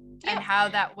Yeah. and how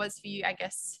that was for you, I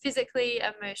guess, physically,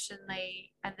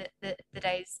 emotionally, and the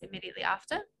days immediately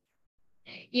after?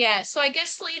 Yeah, so I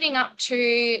guess leading up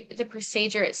to the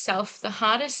procedure itself, the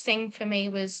hardest thing for me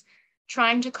was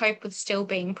trying to cope with still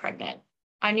being pregnant.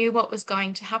 I knew what was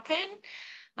going to happen.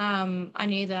 I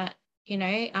knew that, you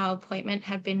know, our appointment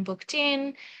had been booked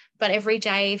in, but every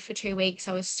day for 2 weeks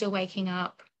I was still waking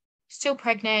up, still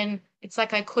pregnant. It's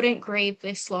like I couldn't grieve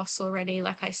this loss already.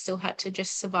 Like I still had to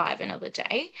just survive another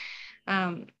day,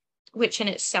 which in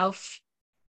itself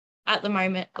at the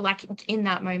moment, like in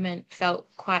that moment, felt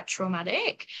quite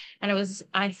traumatic. And it was,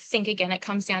 I think, again, it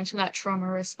comes down to that trauma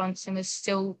response, and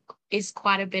is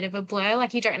quite a bit of a blur.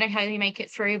 Like you don't know how you make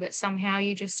it through, but somehow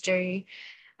you just do.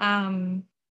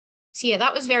 So yeah,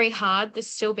 that was very hard, this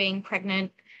still being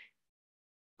pregnant.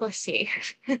 Bless you.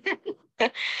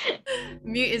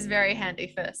 Mute is very handy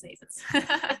for sneezes.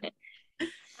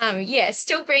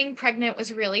 Still being pregnant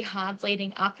was really hard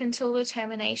leading up until the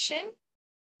termination.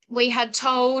 We had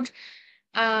told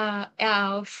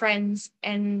our friends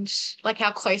and like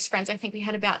our close friends, I think we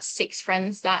had about 6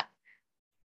 friends that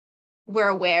were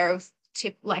aware of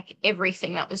like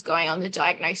everything that was going on, the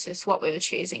diagnosis, what we were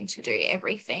choosing to do,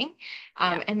 everything.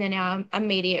 And then our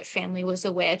immediate family was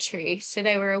aware too. So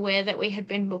they were aware that we had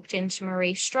been booked into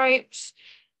Marie Stopes.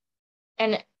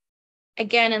 And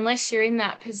again, unless you're in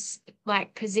that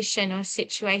position or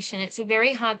situation, it's a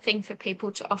very hard thing for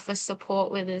people to offer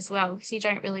support with as well, because you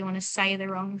don't really want to say the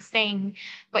wrong thing,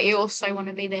 but you also want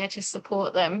to be there to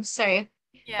support them. So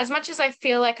as much as I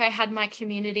feel like I had my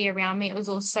community around me, it was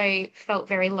also felt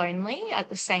very lonely at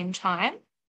the same time.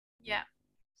 Yeah.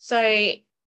 So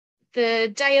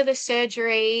the day of the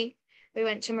surgery, we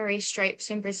went to Marie Stopes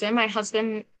in Brisbane. My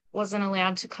husband wasn't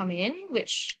allowed to come in,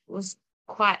 which was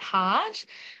quite hard.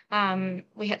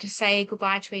 We had to say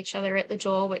goodbye to each other at the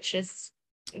door, which is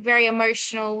very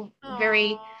emotional,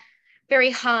 very,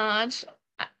 very hard.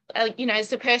 As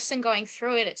the person going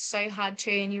through it, it's so hard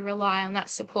too, and you rely on that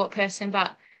support person.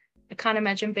 But I can't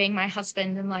imagine being my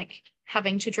husband and like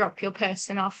having to drop your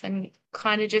person off and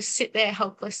kind of just sit there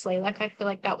helplessly. Like, I feel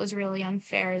like that was really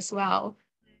unfair as well.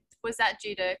 Was that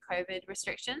due to COVID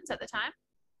restrictions at the time?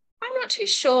 I'm not too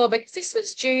sure, because this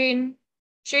was June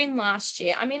last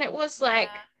year. I mean, it was like,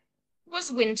 it was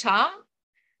winter.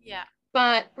 Yeah.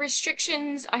 But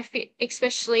restrictions, I feel,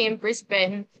 especially in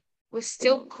Brisbane, were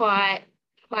still quite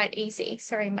easy.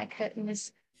 Sorry, my curtain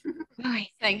is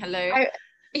saying hello.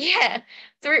 Yeah,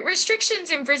 the restrictions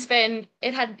in Brisbane,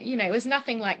 it was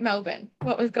nothing like Melbourne,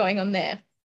 what was going on there.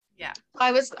 Yeah.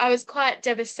 I was quite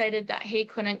devastated that he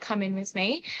couldn't come in with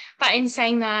me. But in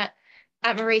saying that,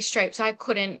 at Marie Stopes, I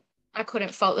couldn't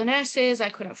fault the nurses, I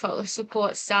couldn't fault the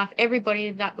support staff.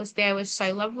 Everybody that was there was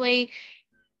so lovely.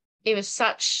 It was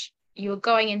you were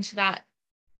going into that,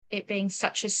 it being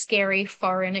such a scary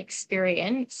foreign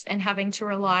experience, and having to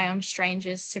rely on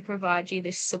strangers to provide you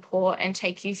this support and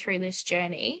take you through this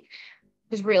journey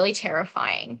was really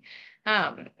terrifying.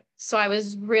 So I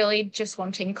was really just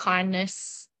wanting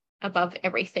kindness above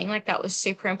everything. Like, that was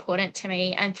super important to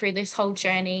me. And through this whole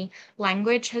journey,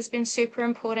 language has been super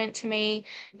important to me.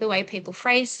 The way people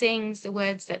phrase things, the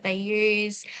words that they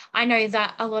use. I know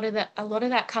that a lot of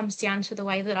that comes down to the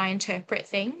way that I interpret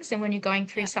things. And when you're going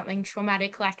through something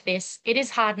traumatic like this, it is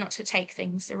hard not to take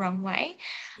things the wrong way.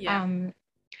 Yeah.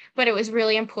 But it was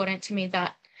really important to me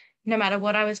that no matter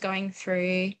what I was going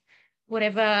through,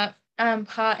 whatever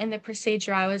part in the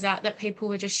procedure I was at, that people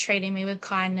were just treating me with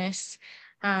kindness,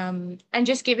 and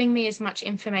just giving me as much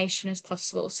information as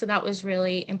possible. So that was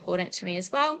really important to me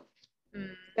as well.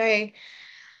 So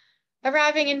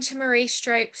arriving into Marie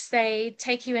Stopes, they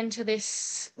take you into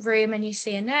this room and you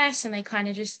see a nurse, and they kind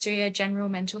of just do a general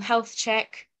mental health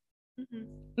check,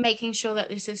 making sure that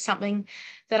this is something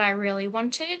that I really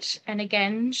wanted. And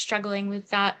again, struggling with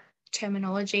that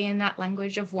terminology and that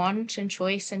language of want and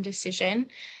choice and decision.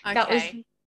 Okay.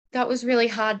 That was really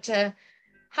hard to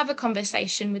have a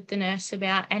conversation with the nurse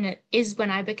about, and it is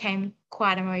when I became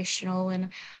quite emotional. And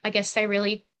I guess they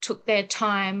really took their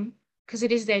time, because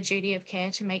it is their duty of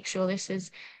care to make sure this is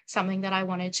something that I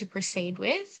wanted to proceed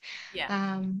with.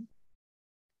 And,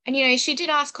 she did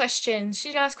ask questions. She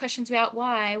did ask questions about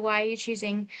why are you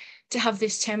choosing to have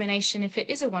this termination if it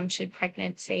is a wanted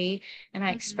pregnancy? And I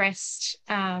expressed,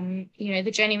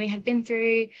 the journey we had been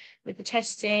through with the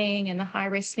testing and the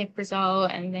high-risk SNP result,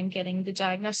 and then getting the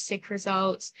diagnostic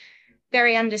results.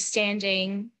 Very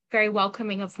understanding, very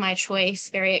welcoming of my choice,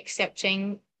 very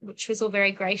accepting, which was all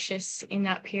very gracious in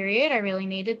that period. I really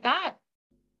needed that.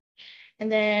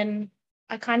 And then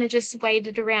I kind of just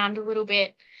waited around a little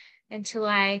bit until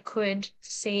I could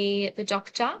see the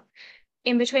doctor.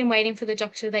 In between waiting for the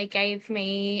doctor, they gave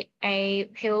me a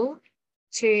pill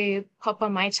to pop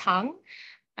on my tongue,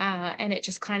 and it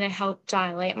just kind of helped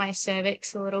dilate my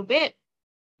cervix a little bit.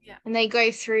 And they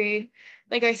go through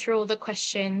all the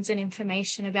questions and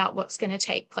information about what's going to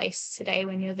take place today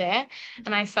when you're there.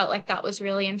 And I felt like that was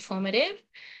really informative.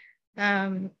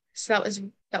 So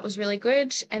that was really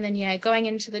good. And then, going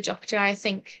into the doctor, I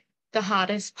think the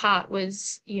hardest part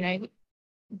was,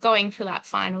 going for that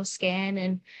final scan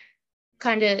and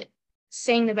kind of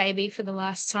seeing the baby for the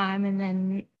last time, and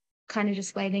then kind of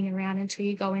just waiting around until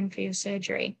you go in for your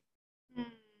surgery.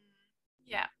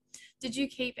 Yeah. Did you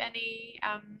keep any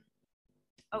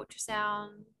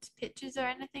ultrasound pictures or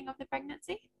anything of the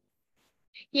pregnancy?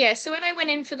 Yeah, so when I went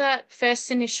in for that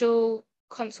first initial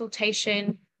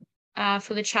consultation,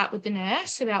 for the chat with the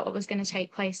nurse about what was going to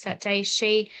take place that day,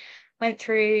 she went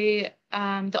through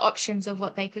the options of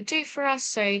what they could do for us.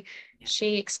 So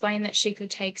she explained that she could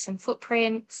take some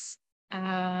footprints.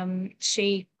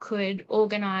 She could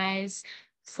organise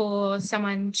for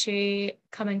someone to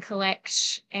come and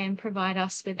collect and provide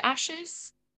us with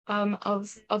ashes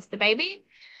of the baby,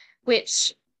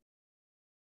 which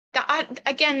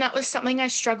that was something I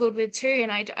struggled with too,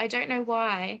 and I don't know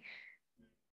why.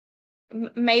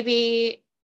 Maybe,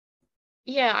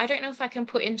 yeah, I don't know if I can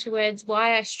put into words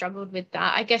why I struggled with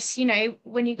that. I guess,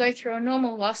 when you go through a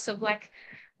normal loss of like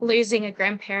losing a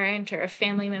grandparent or a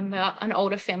family member, an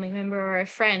older family member or a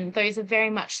friend, those are very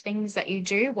much things that you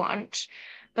do want.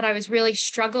 But I was really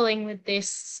struggling with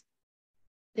this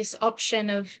option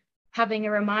of having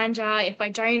a reminder, if I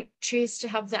don't choose to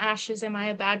have the ashes, am I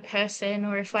a bad person?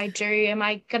 Or if I do, am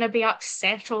I going to be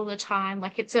upset all the time?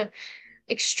 Like, it's a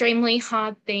extremely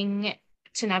hard thing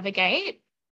to navigate.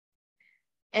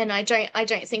 And I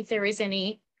don't think there is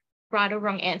any right or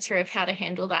wrong answer of how to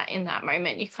handle that in that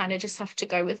moment. You kind of just have to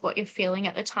go with what you're feeling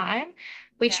at the time.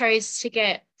 We Yeah. chose to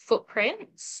get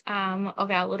footprints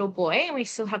of our little boy, and we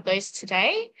still have those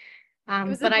today. It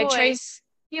was a But I boy. chose,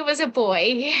 it was a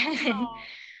boy. Oh.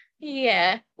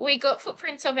 Yeah, we got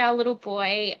footprints of our little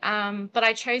boy, but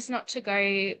I chose not to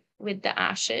go with the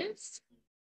ashes.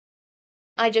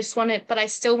 But I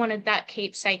still wanted that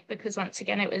keepsake because once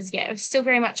again, it was still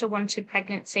very much a wanted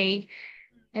pregnancy.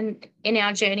 And in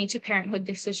our journey to parenthood,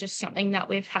 this is just something that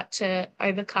we've had to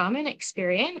overcome and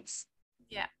experience.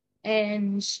 Yeah.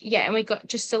 And yeah, and we got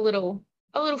just a little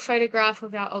photograph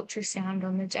of our ultrasound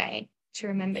on the day to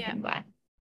remember Yeah. him by.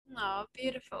 Oh,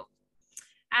 beautiful.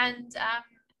 And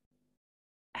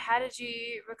how did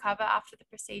you recover after the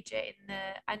procedure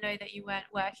I know that you weren't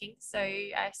working, so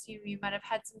I assume you might have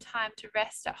had some time to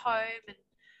rest at home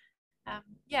and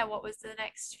yeah, what was the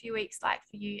next few weeks like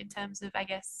for you in terms of, I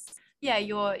guess, yeah,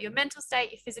 your mental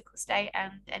state, your physical state,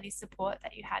 and any support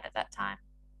that you had at that time?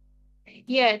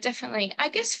 Yeah, definitely. I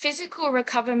guess physical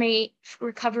recovery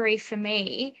for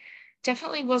me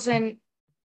definitely wasn't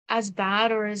as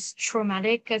bad or as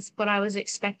traumatic as what I was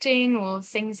expecting or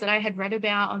things that I had read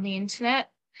about on the internet.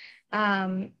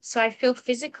 So I feel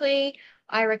physically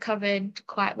I recovered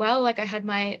quite well. Like I had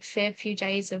my fair few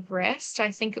days of rest.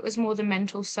 I think it was more the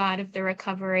mental side of the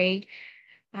recovery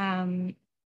um,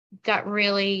 that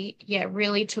really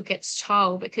took its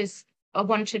toll because a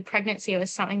wanted pregnancy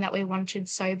was something that we wanted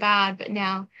so bad, but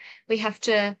now we have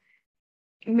to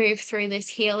move through this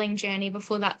healing journey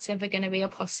before that's ever going to be a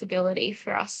possibility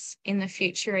for us in the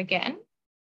future again.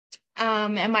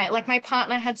 And my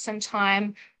partner had some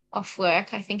time off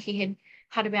work. I think he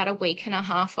had about a week and a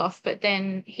half off, but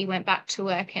then he went back to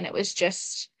work and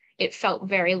it felt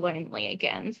very lonely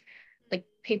again. Like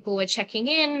people were checking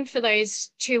in for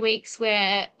those 2 weeks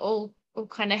where all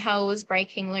kind of hell was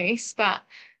breaking loose, but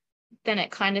then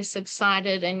it kind of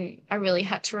subsided and I really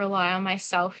had to rely on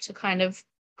myself to kind of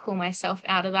pull myself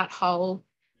out of that hole,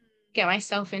 get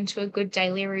myself into a good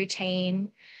daily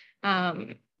routine.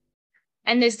 Um,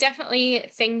 and there's definitely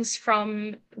things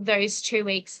from those 2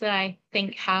 weeks that I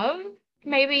think have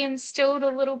maybe instilled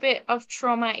a little bit of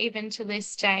trauma even to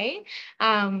this day.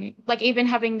 Like even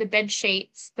having the bed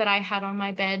sheets that I had on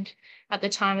my bed at the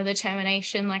time of the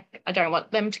termination, like I don't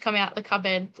want them to come out the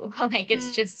cupboard. Like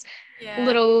it's just Yeah.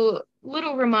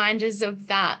 little reminders of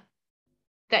that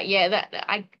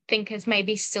I think is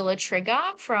maybe still a trigger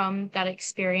from that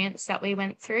experience that we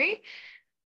went through.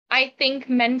 I think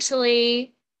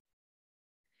mentally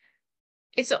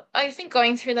I think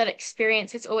going through that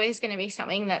experience, it's always going to be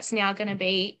something that's now going to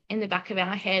be in the back of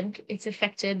our head. It's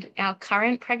affected our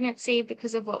current pregnancy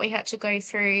because of what we had to go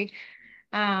through.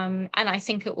 And I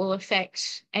think it will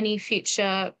affect any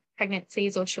future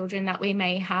pregnancies or children that we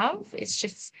may have. It's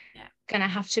just going to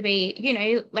have to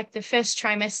be, like the first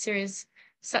trimester is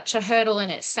such a hurdle in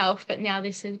itself, but now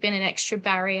this has been an extra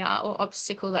barrier or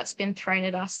obstacle that's been thrown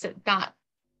at us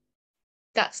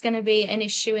that's going to be an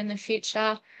issue in the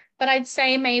future. But I'd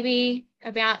say maybe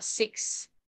about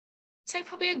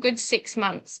probably a good 6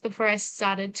 months before I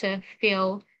started to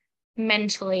feel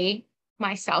mentally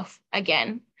myself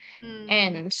again.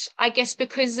 And I guess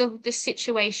because of the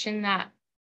situation that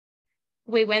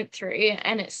we went through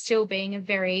and it's still being a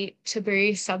very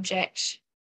taboo subject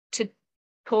to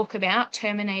talk about,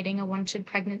 terminating a wanted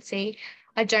pregnancy,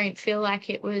 I don't feel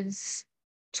like it was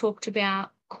talked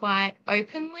about quite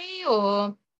openly,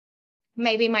 or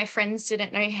maybe my friends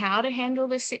didn't know how to handle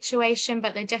the situation,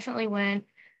 but there definitely weren't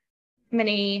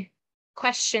many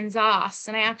questions asked.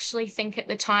 And I actually think at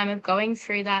the time of going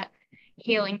through that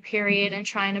healing period and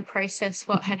trying to process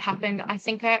what had happened, I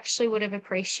think I actually would have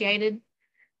appreciated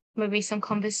maybe some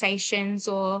conversations,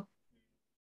 or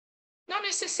not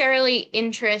necessarily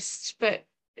interest, but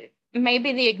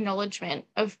maybe the acknowledgement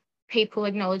of people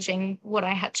acknowledging what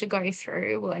I had to go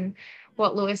through and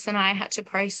what Lewis and I had to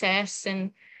process.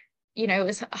 And it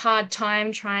was a hard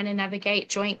time trying to navigate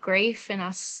joint grief and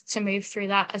us to move through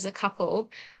that as a couple.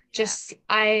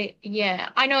 I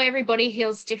know everybody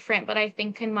heals different, but I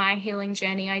think in my healing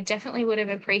journey, I definitely would have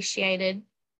appreciated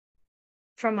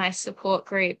from my support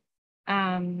group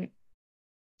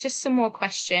just some more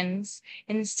questions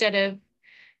instead of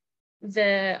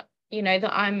the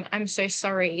I'm so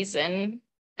sorry's, and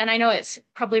I know it's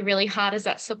probably really hard as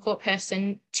that support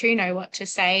person to know what to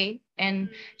say and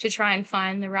to try and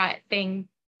find the right thing,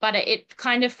 but it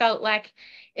kind of felt like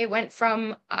it went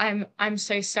from I'm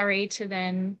so sorry to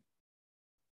then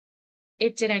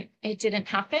it didn't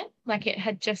happen. Like it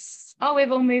had just, oh,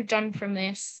 we've all moved on from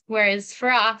this. Whereas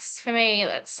for me,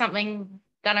 that's something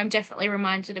that I'm definitely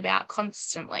reminded about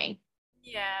constantly.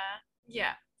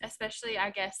 Yeah, especially I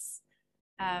guess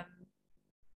um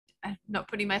I'm not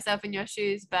putting myself in your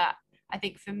shoes, but I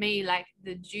think for me, like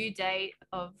the due date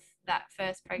of that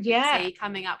first Yeah, pregnancy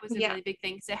coming up was a yeah. really big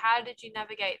thing. So how did you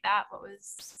navigate that? What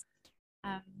was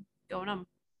um, going on?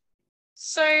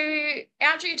 So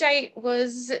our due date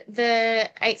was the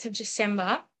 8th of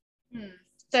December.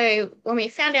 So when we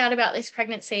found out about this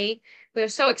pregnancy, we were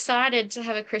so excited to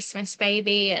have a Christmas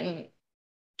baby and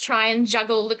try and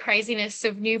juggle the craziness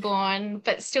of newborn,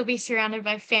 but still be surrounded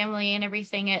by family and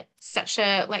everything at such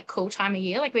a like cool time of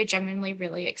year. Like we're genuinely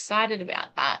really excited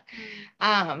about that.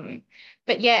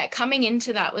 But yeah, coming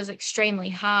into that was extremely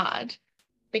hard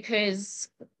because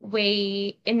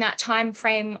we, in that time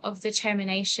frame of the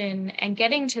termination and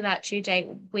getting to that due date,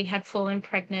 we had fallen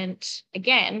pregnant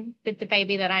again with the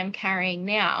baby that I'm carrying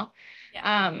now.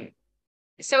 Yeah.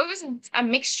 So it was a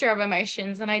mixture of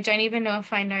emotions, and I don't even know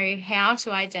if I know how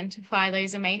to identify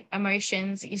those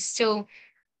emotions. You're still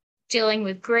dealing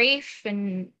with grief,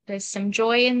 and there's some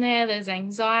joy in there, there's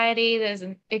anxiety, there's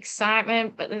an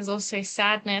excitement, but there's also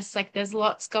sadness. Like there's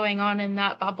lots going on in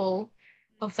that bubble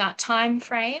of that time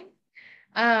frame.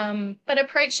 But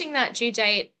approaching that due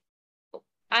date,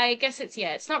 I guess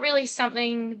it's not really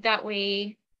something that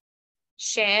we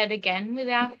shared again with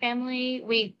our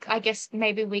family. I guess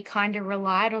maybe we kind of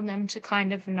relied on them to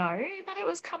kind of know that it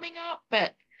was coming up,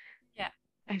 but Yeah.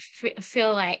 I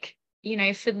feel like,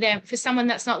 for someone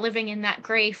that's not living in that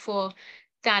grief or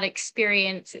that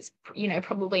experience, it's,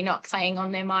 probably not playing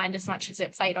on their mind as much as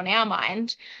it played on our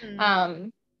mind.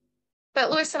 But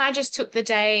Lewis and I just took the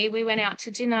day, we went out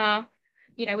to dinner,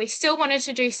 we still wanted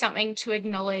to do something to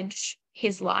acknowledge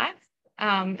his life,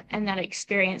 and that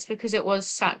experience, because it was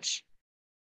such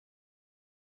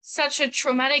a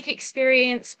traumatic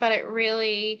experience, but it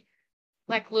really,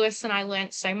 like Lewis and I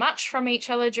learned so much from each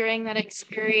other during that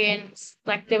experience.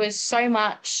 Like there was so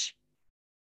much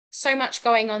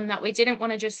going on that we didn't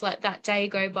want to just let that day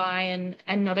go by and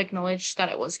not acknowledge that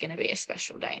it was going to be a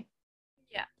special day.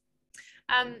 Yeah.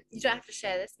 You don't have to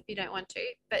share this if you don't want to,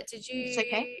 but It's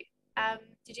okay.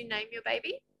 Did you name your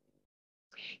baby?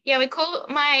 Yeah, we call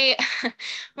my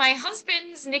my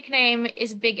husband's nickname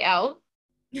is Big L.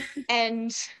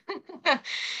 And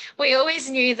we always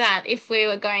knew that if we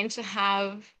were going to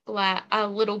have like a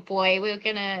little boy, we were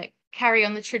going to carry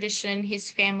on the tradition in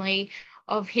his family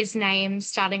of his name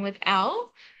starting with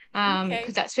L,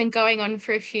 because that's been going on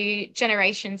for a few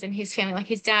generations in his family. Like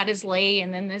his dad is Lee,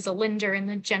 and then there's a Linda in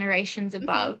the generations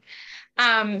above.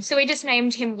 So we just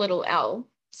named him Little L.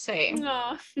 So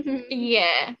Oh,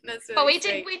 yeah. that's But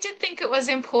really we did think it was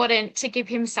important to give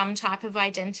him some type of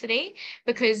identity,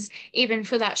 because even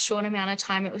for that short amount of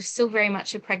time, it was still very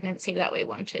much a pregnancy that we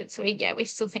wanted. So we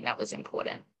still think that was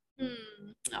important.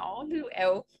 Oh, little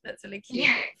L. That's really cute.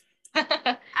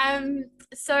 Yeah.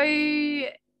 So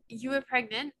you were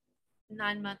pregnant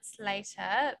 9 months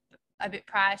later, a bit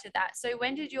prior to that. So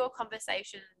when did your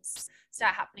conversations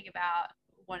start happening about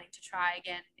wanting to try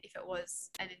again if it was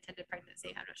an intended pregnancy?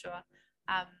 I'm not sure.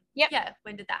 Yep. Yeah,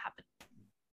 when did that happen?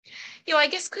 Yeah, I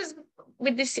guess because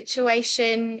with this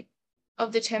situation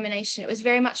of the termination, it was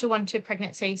very much a wanted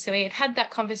pregnancy. So we had had that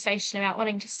conversation about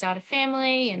wanting to start a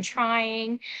family and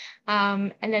trying.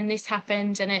 And then this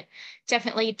happened, and it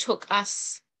definitely took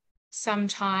us some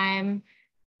time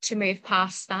to move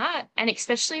past that. And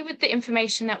especially with the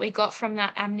information that we got from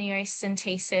that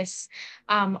amniocentesis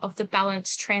of the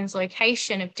balanced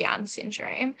translocation of Down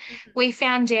syndrome, we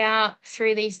found out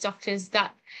through these doctors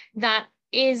that that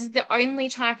is the only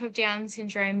type of Down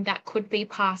syndrome that could be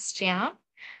passed down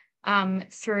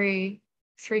through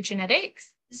genetics.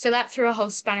 So that threw a whole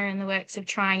spanner in the works of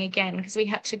trying again, because we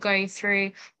had to go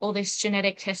through all this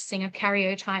genetic testing of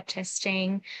karyotype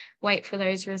testing, wait for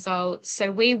those results.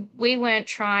 So we weren't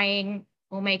trying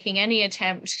or making any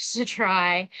attempt to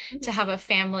try to have a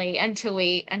family until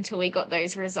we got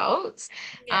those results.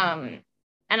 Yeah.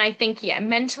 And I think,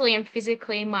 mentally and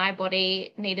physically, my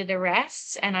body needed a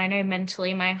rest. And I know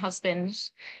mentally my husband,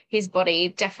 his body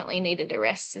definitely needed a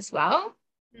rest as well.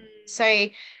 So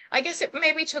I guess it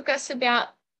maybe took us about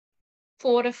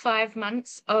 4 to 5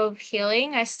 months of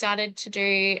healing. I started to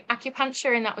do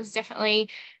acupuncture, and that was definitely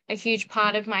a huge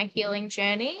part of my healing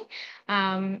journey.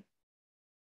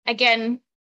 Again,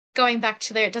 going back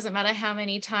to there, it doesn't matter how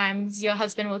many times your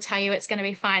husband will tell you it's going to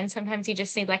be fine. Sometimes you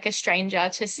just need like a stranger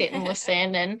to sit and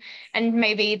listen, and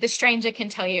maybe the stranger can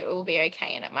tell you it will be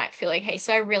okay and it might feel okay.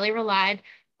 So I really relied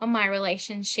on my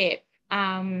relationship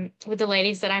with the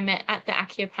ladies that I met at the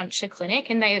acupuncture clinic,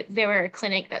 and they were a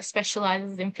clinic that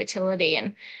specializes in fertility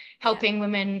and helping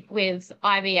women with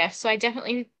IVF. So I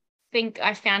definitely think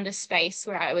I found a space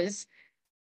where I was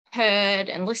heard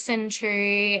and listened to,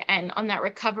 and on that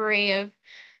recovery of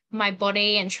my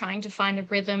body and trying to find a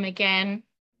rhythm again.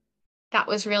 That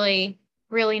was really,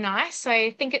 really nice. So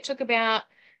I think it took about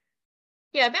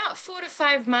 4 to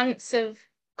 5 months of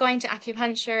going to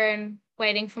acupuncture and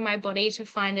waiting for my body to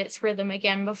find its rhythm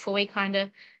again before we kind of,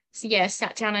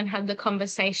 sat down and had the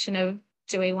conversation of,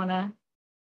 do we want to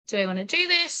do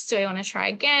this? Do we want to try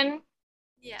again?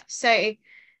 Yeah. So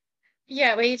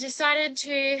we decided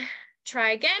to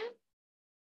try again,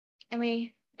 and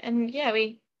we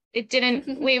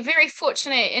we're very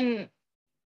fortunate in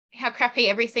how crappy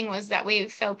everything was that we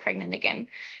fell pregnant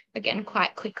again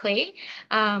quite quickly.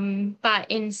 But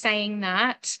in saying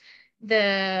that,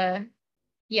 the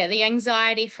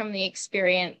anxiety from the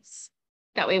experience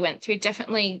that we went through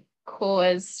definitely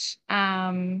caused,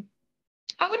 I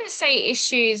wouldn't say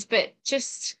issues, but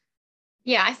just,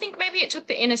 I think maybe it took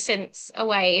the innocence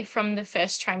away from the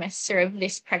first trimester of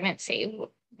this pregnancy.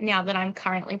 Now that I'm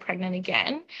currently pregnant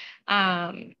again,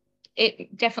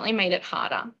 it definitely made it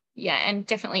harder. Yeah, and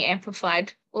definitely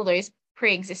amplified all those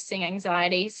pre-existing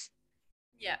anxieties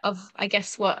of, I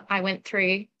guess, what I went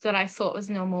through that I thought was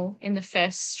normal in the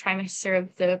first trimester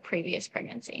of the previous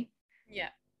pregnancy. Yeah.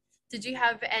 Did you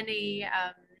have any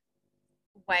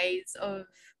ways of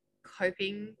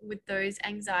coping with those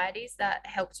anxieties that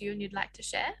helped you and you'd like to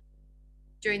share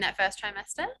during that first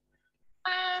trimester?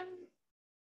 Um,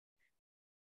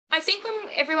 I think when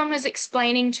everyone was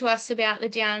explaining to us about the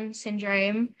Down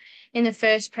syndrome in the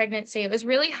first pregnancy, it was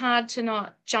really hard to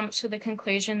not jump to the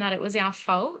conclusion that it was our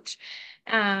fault.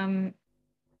 And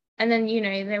then,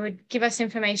 they would give us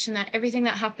information that everything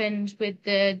that happened with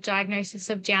the diagnosis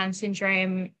of Down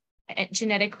syndrome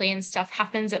genetically and stuff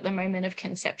happens at the moment of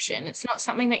conception. It's not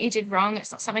something that you did wrong.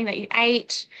 It's not something that you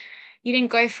ate. You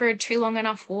didn't go for a too long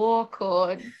enough walk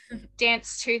or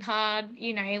dance too hard,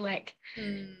 it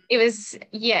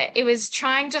was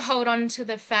trying to hold on to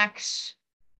the fact,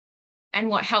 and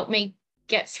what helped me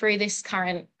get through this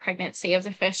current pregnancy of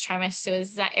the first trimester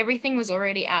is that everything was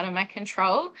already out of my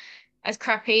control. As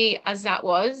crappy as that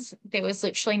was, there was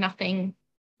literally nothing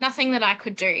that I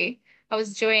could do. I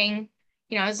was doing,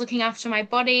 I was looking after my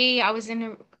body. I was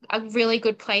in a really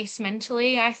good place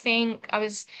mentally, I think. I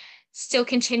was still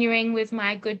continuing with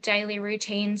my good daily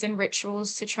routines and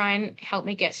rituals to try and help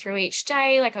me get through each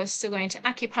day. Like I was still going to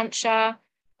acupuncture.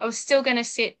 I was still going to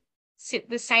sit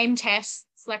the same tests.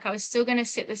 Like I was still going to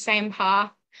sit the same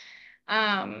path,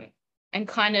 and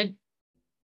kind of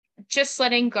just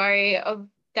letting go of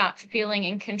that feeling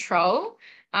in control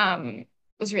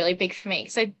was really big for me.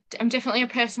 So I'm definitely a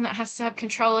person that has to have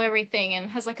control of everything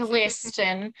and has like a list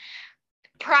and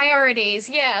priorities.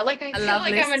 Yeah, like I feel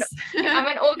like I'm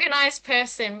an organized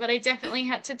person, but I definitely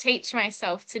had to teach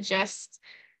myself to just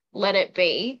let it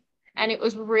be. And it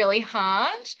was really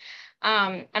hard.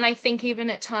 And I think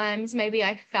even at times maybe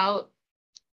I felt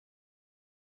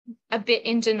a bit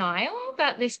in denial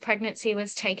that this pregnancy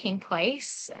was taking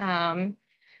place. And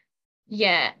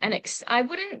I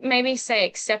wouldn't maybe say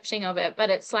accepting of it, but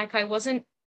it's like I wasn't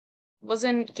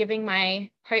giving my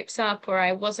hopes up, or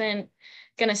I wasn't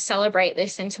going to celebrate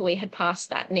this until we had passed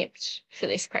that NIPT for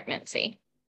this pregnancy.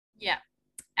 Yeah.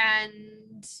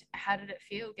 And how did it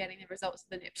feel getting the results of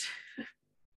the NIPT?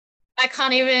 I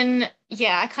can't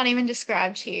even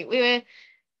describe to you. We were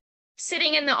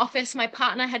sitting in the office. My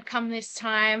partner had come this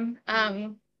time,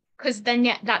 because then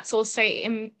that's also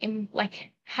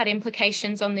had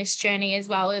implications on this journey as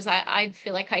well, as I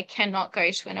feel like I cannot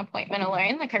go to an appointment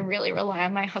alone. Like I really rely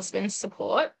on my husband's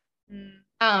support.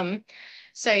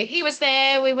 So he was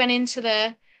there. We went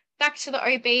back to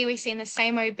the OB. We seen the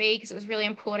same OB because it was really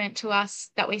important to us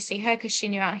that we see her, because she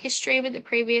knew our history with the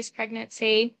previous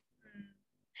pregnancy.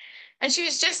 And she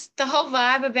was just, the whole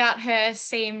vibe about her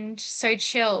seemed so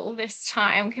chill this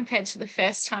time compared to the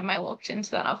first time I walked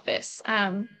into that office.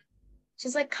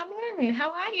 She's like, come on,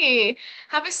 how are you?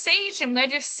 Have a seat. And we're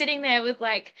just sitting there with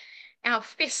like our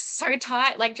fists so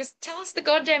tight, like, just tell us the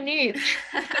goddamn news.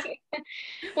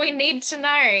 We need to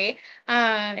know.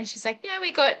 And she's like, yeah,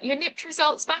 we got your NIPT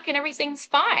results back and everything's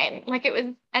fine. Like, it was,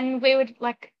 and we would,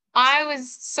 like, I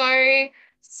was so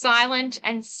silent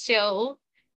and still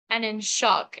and in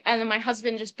shock. And then my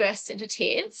husband just burst into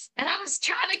tears. And I was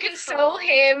trying to console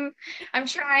him. I'm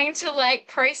trying to, like,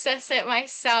 process it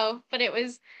myself, but it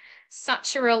was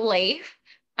such a relief.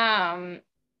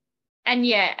 And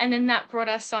yeah, and then that brought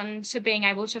us on to being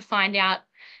able to find out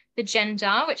the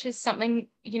gender, which is something,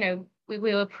 you know, we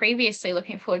were previously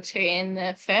looking forward to in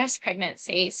the first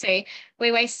pregnancy. So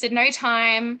we wasted no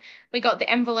time. We got the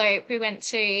envelope. We went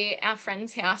to our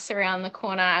friend's house around the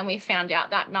corner and we found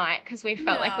out that night because we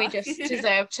felt like we just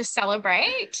deserved to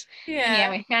celebrate. Yeah. And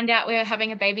yeah, we found out we were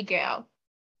having a baby girl.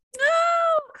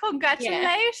 Oh,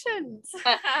 congratulations.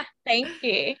 Yeah. Thank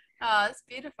you. Oh, it's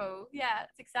beautiful. Yeah,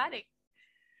 it's exciting.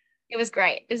 It was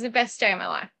great. It was the best day of my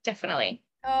life, definitely.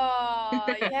 Oh,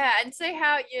 yeah. And so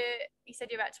how you said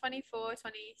you're about 24,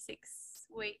 26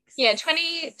 weeks. Yeah,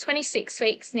 26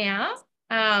 weeks now.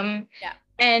 Yeah.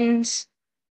 And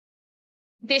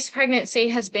this pregnancy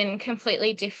has been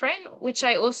completely different, which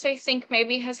I also think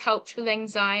maybe has helped with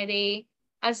anxiety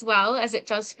as well, as it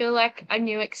does feel like a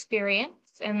new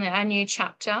experience and a new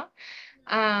chapter.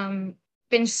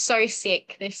 Been so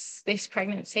sick this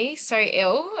pregnancy, so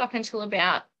ill up until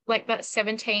about like that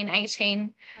 17,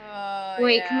 18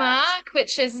 week mark,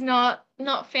 which is not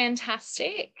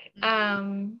fantastic.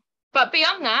 But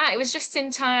beyond that, it was just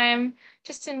in time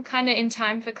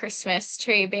for Christmas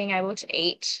too, being able to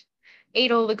eat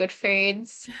all the good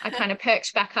foods. I kind of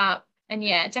perked back up, and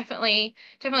yeah, definitely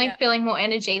feeling more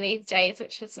energy these days,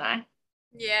 which is nice.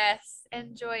 Yes,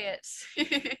 enjoy it.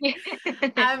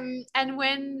 And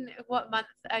what month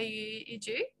are you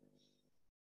due?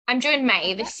 I'm due in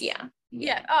May this year.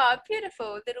 Yeah. Oh,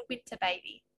 beautiful little winter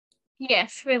baby.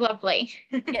 Yes, we're lovely.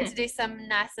 Get to do some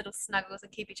nice little snuggles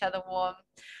and keep each other warm.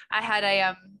 I had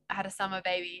a summer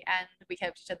baby and we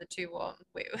kept each other too warm.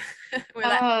 We're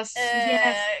like, yes,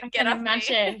 I get can off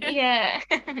imagine. me. Yeah.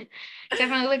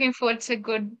 Definitely looking forward to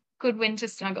good winter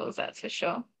snuggles, that's for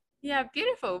sure. Yeah,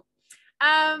 beautiful.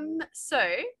 So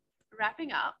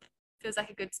wrapping up feels like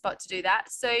a good spot to do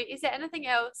that. So is there anything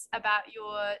else about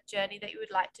your journey that you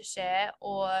would like to share,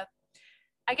 or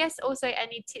I guess also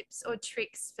any tips or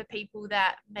tricks for people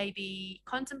that may be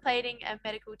contemplating a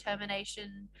medical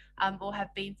termination or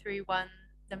have been through one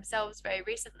themselves very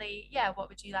recently? Yeah, what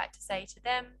would you like to say to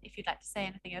them, if you'd like to say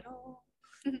anything at all?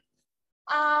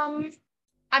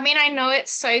 I mean, I know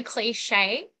it's so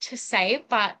cliche to say,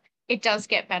 but it does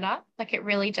get better. Like, it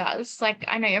really does. Like,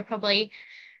 I know you're probably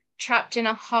trapped in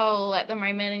a hole at the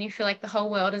moment and you feel like the whole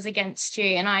world is against you.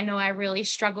 And I know I really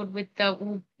struggled with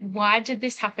why did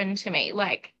this happen to me?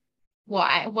 Like,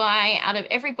 why out of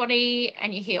everybody?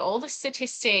 And you hear all the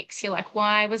statistics, you're like,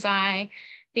 why was I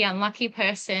the unlucky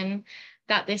person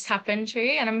that this happened to?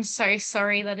 And I'm so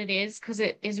sorry that it is, because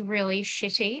it is really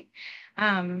shitty.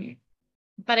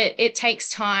 But it takes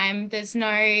time. There's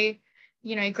no,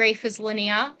 grief is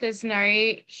linear. There's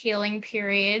no healing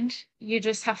period. You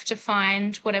just have to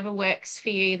find whatever works for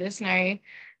you. There's no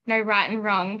right and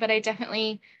wrong. But I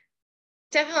definitely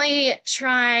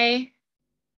try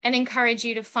and encourage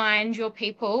you to find your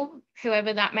people,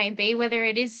 whoever that may be, whether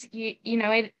it is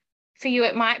for you,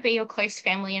 it might be your close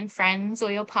family and friends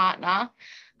or your partner,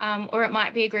 or it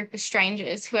might be a group of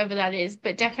strangers, whoever that is.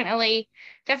 But definitely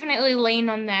lean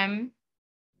on them.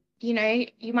 You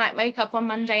might wake up on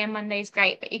Monday and Monday's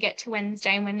great, but you get to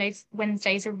Wednesday and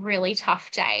Wednesday's a really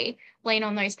tough day. Lean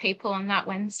on those people on that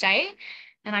Wednesday,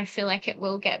 and I feel like it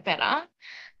will get better.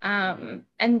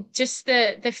 And just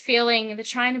the feeling, the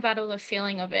trying to battle the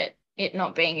feeling of it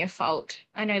not being your fault.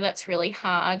 I know that's really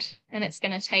hard and it's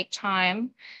going to take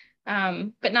time.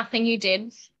 But nothing you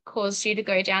did caused you to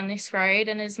go down this road.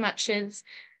 And as much as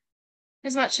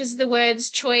the words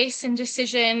choice and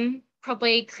decision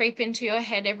probably creep into your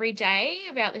head every day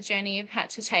about the journey you've had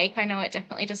to take, I know it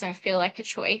definitely doesn't feel like a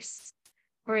choice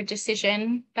or a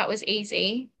decision that was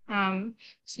easy.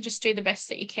 So just do the best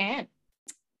that you can.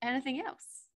 Anything else?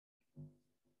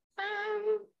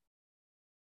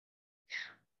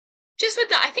 Just with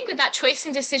that, I think with that choice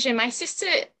and decision, my sister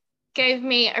gave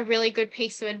me a really good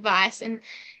piece of advice, and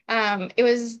it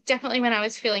was definitely when I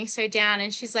was feeling so down,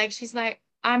 and she's like,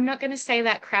 I'm not going to say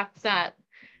that crap that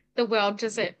the world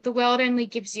does it. The world only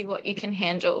gives you what you can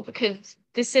handle, because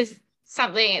this is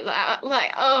something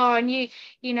like oh, and you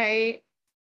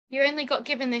only got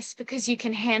given this because you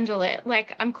can handle it.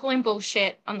 Like, I'm calling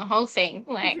bullshit on the whole thing.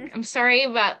 Like, I'm sorry,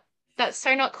 but that's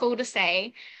so not cool to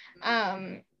say.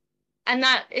 And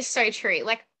that is so true.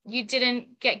 Like, you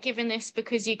didn't get given this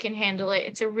because you can handle it.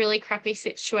 It's a really crappy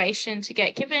situation to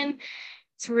get given.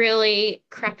 It's really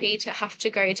crappy to have to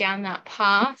go down that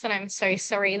path, and I'm so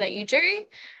sorry that you do.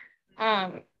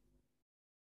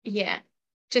 Yeah,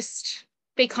 just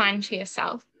be kind to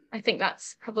yourself. I think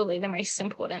that's probably the most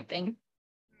important thing.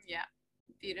 Yeah,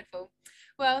 beautiful.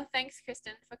 Well, thanks,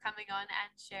 Kristen, for coming on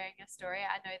and sharing your story.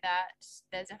 I know that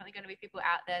there's definitely going to be people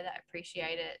out there that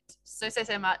appreciate it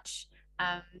so much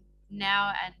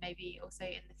now and maybe also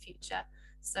in the future.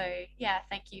 So yeah,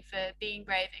 thank you for being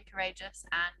brave and courageous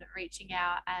and reaching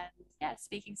out and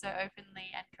speaking so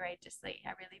openly and courageously. I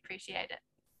really appreciate it.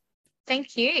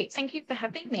 Thank you. Thank you for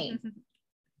having me.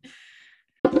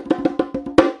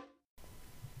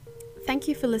 Thank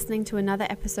you for listening to another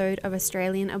episode of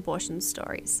Australian Abortion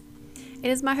Stories. It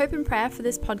is my hope and prayer for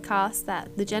this podcast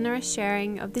that the generous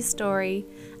sharing of this story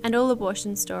and all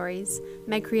abortion stories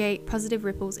may create positive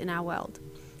ripples in our world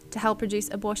to help reduce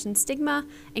abortion stigma,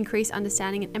 increase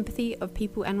understanding and empathy of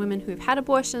people and women who have had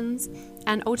abortions,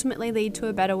 and ultimately lead to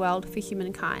a better world for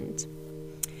humankind.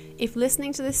 If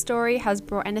listening to this story has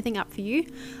brought anything up for you,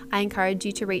 I encourage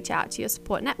you to reach out to your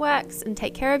support networks and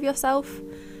take care of yourself.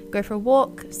 Go for a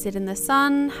walk, sit in the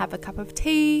sun, have a cup of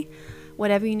tea,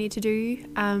 whatever you need to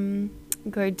do,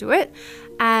 go do it.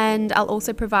 And I'll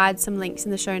also provide some links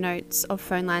in the show notes of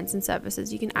phone lines and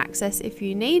services you can access if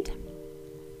you need.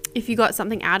 If you got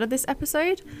something out of this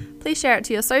episode, please share it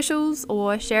to your socials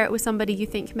or share it with somebody you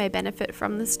think may benefit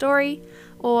from the story,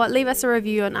 or leave us a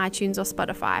review on iTunes or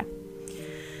Spotify.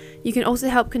 You can also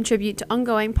help contribute to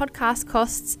ongoing podcast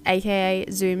costs, aka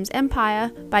Zoom's empire,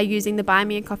 by using the Buy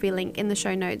Me a Coffee link in the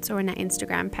show notes or in our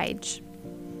Instagram page.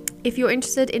 If you're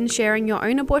interested in sharing your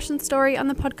own abortion story on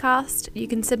the podcast, you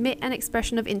can submit an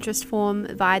expression of interest form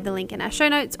via the link in our show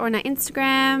notes or in our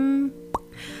Instagram.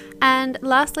 And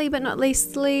lastly but not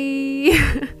leastly,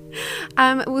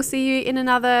 we'll see you in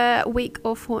another week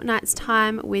or fortnight's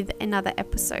time with another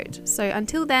episode. So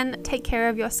until then, take care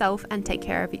of yourself and take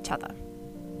care of each other.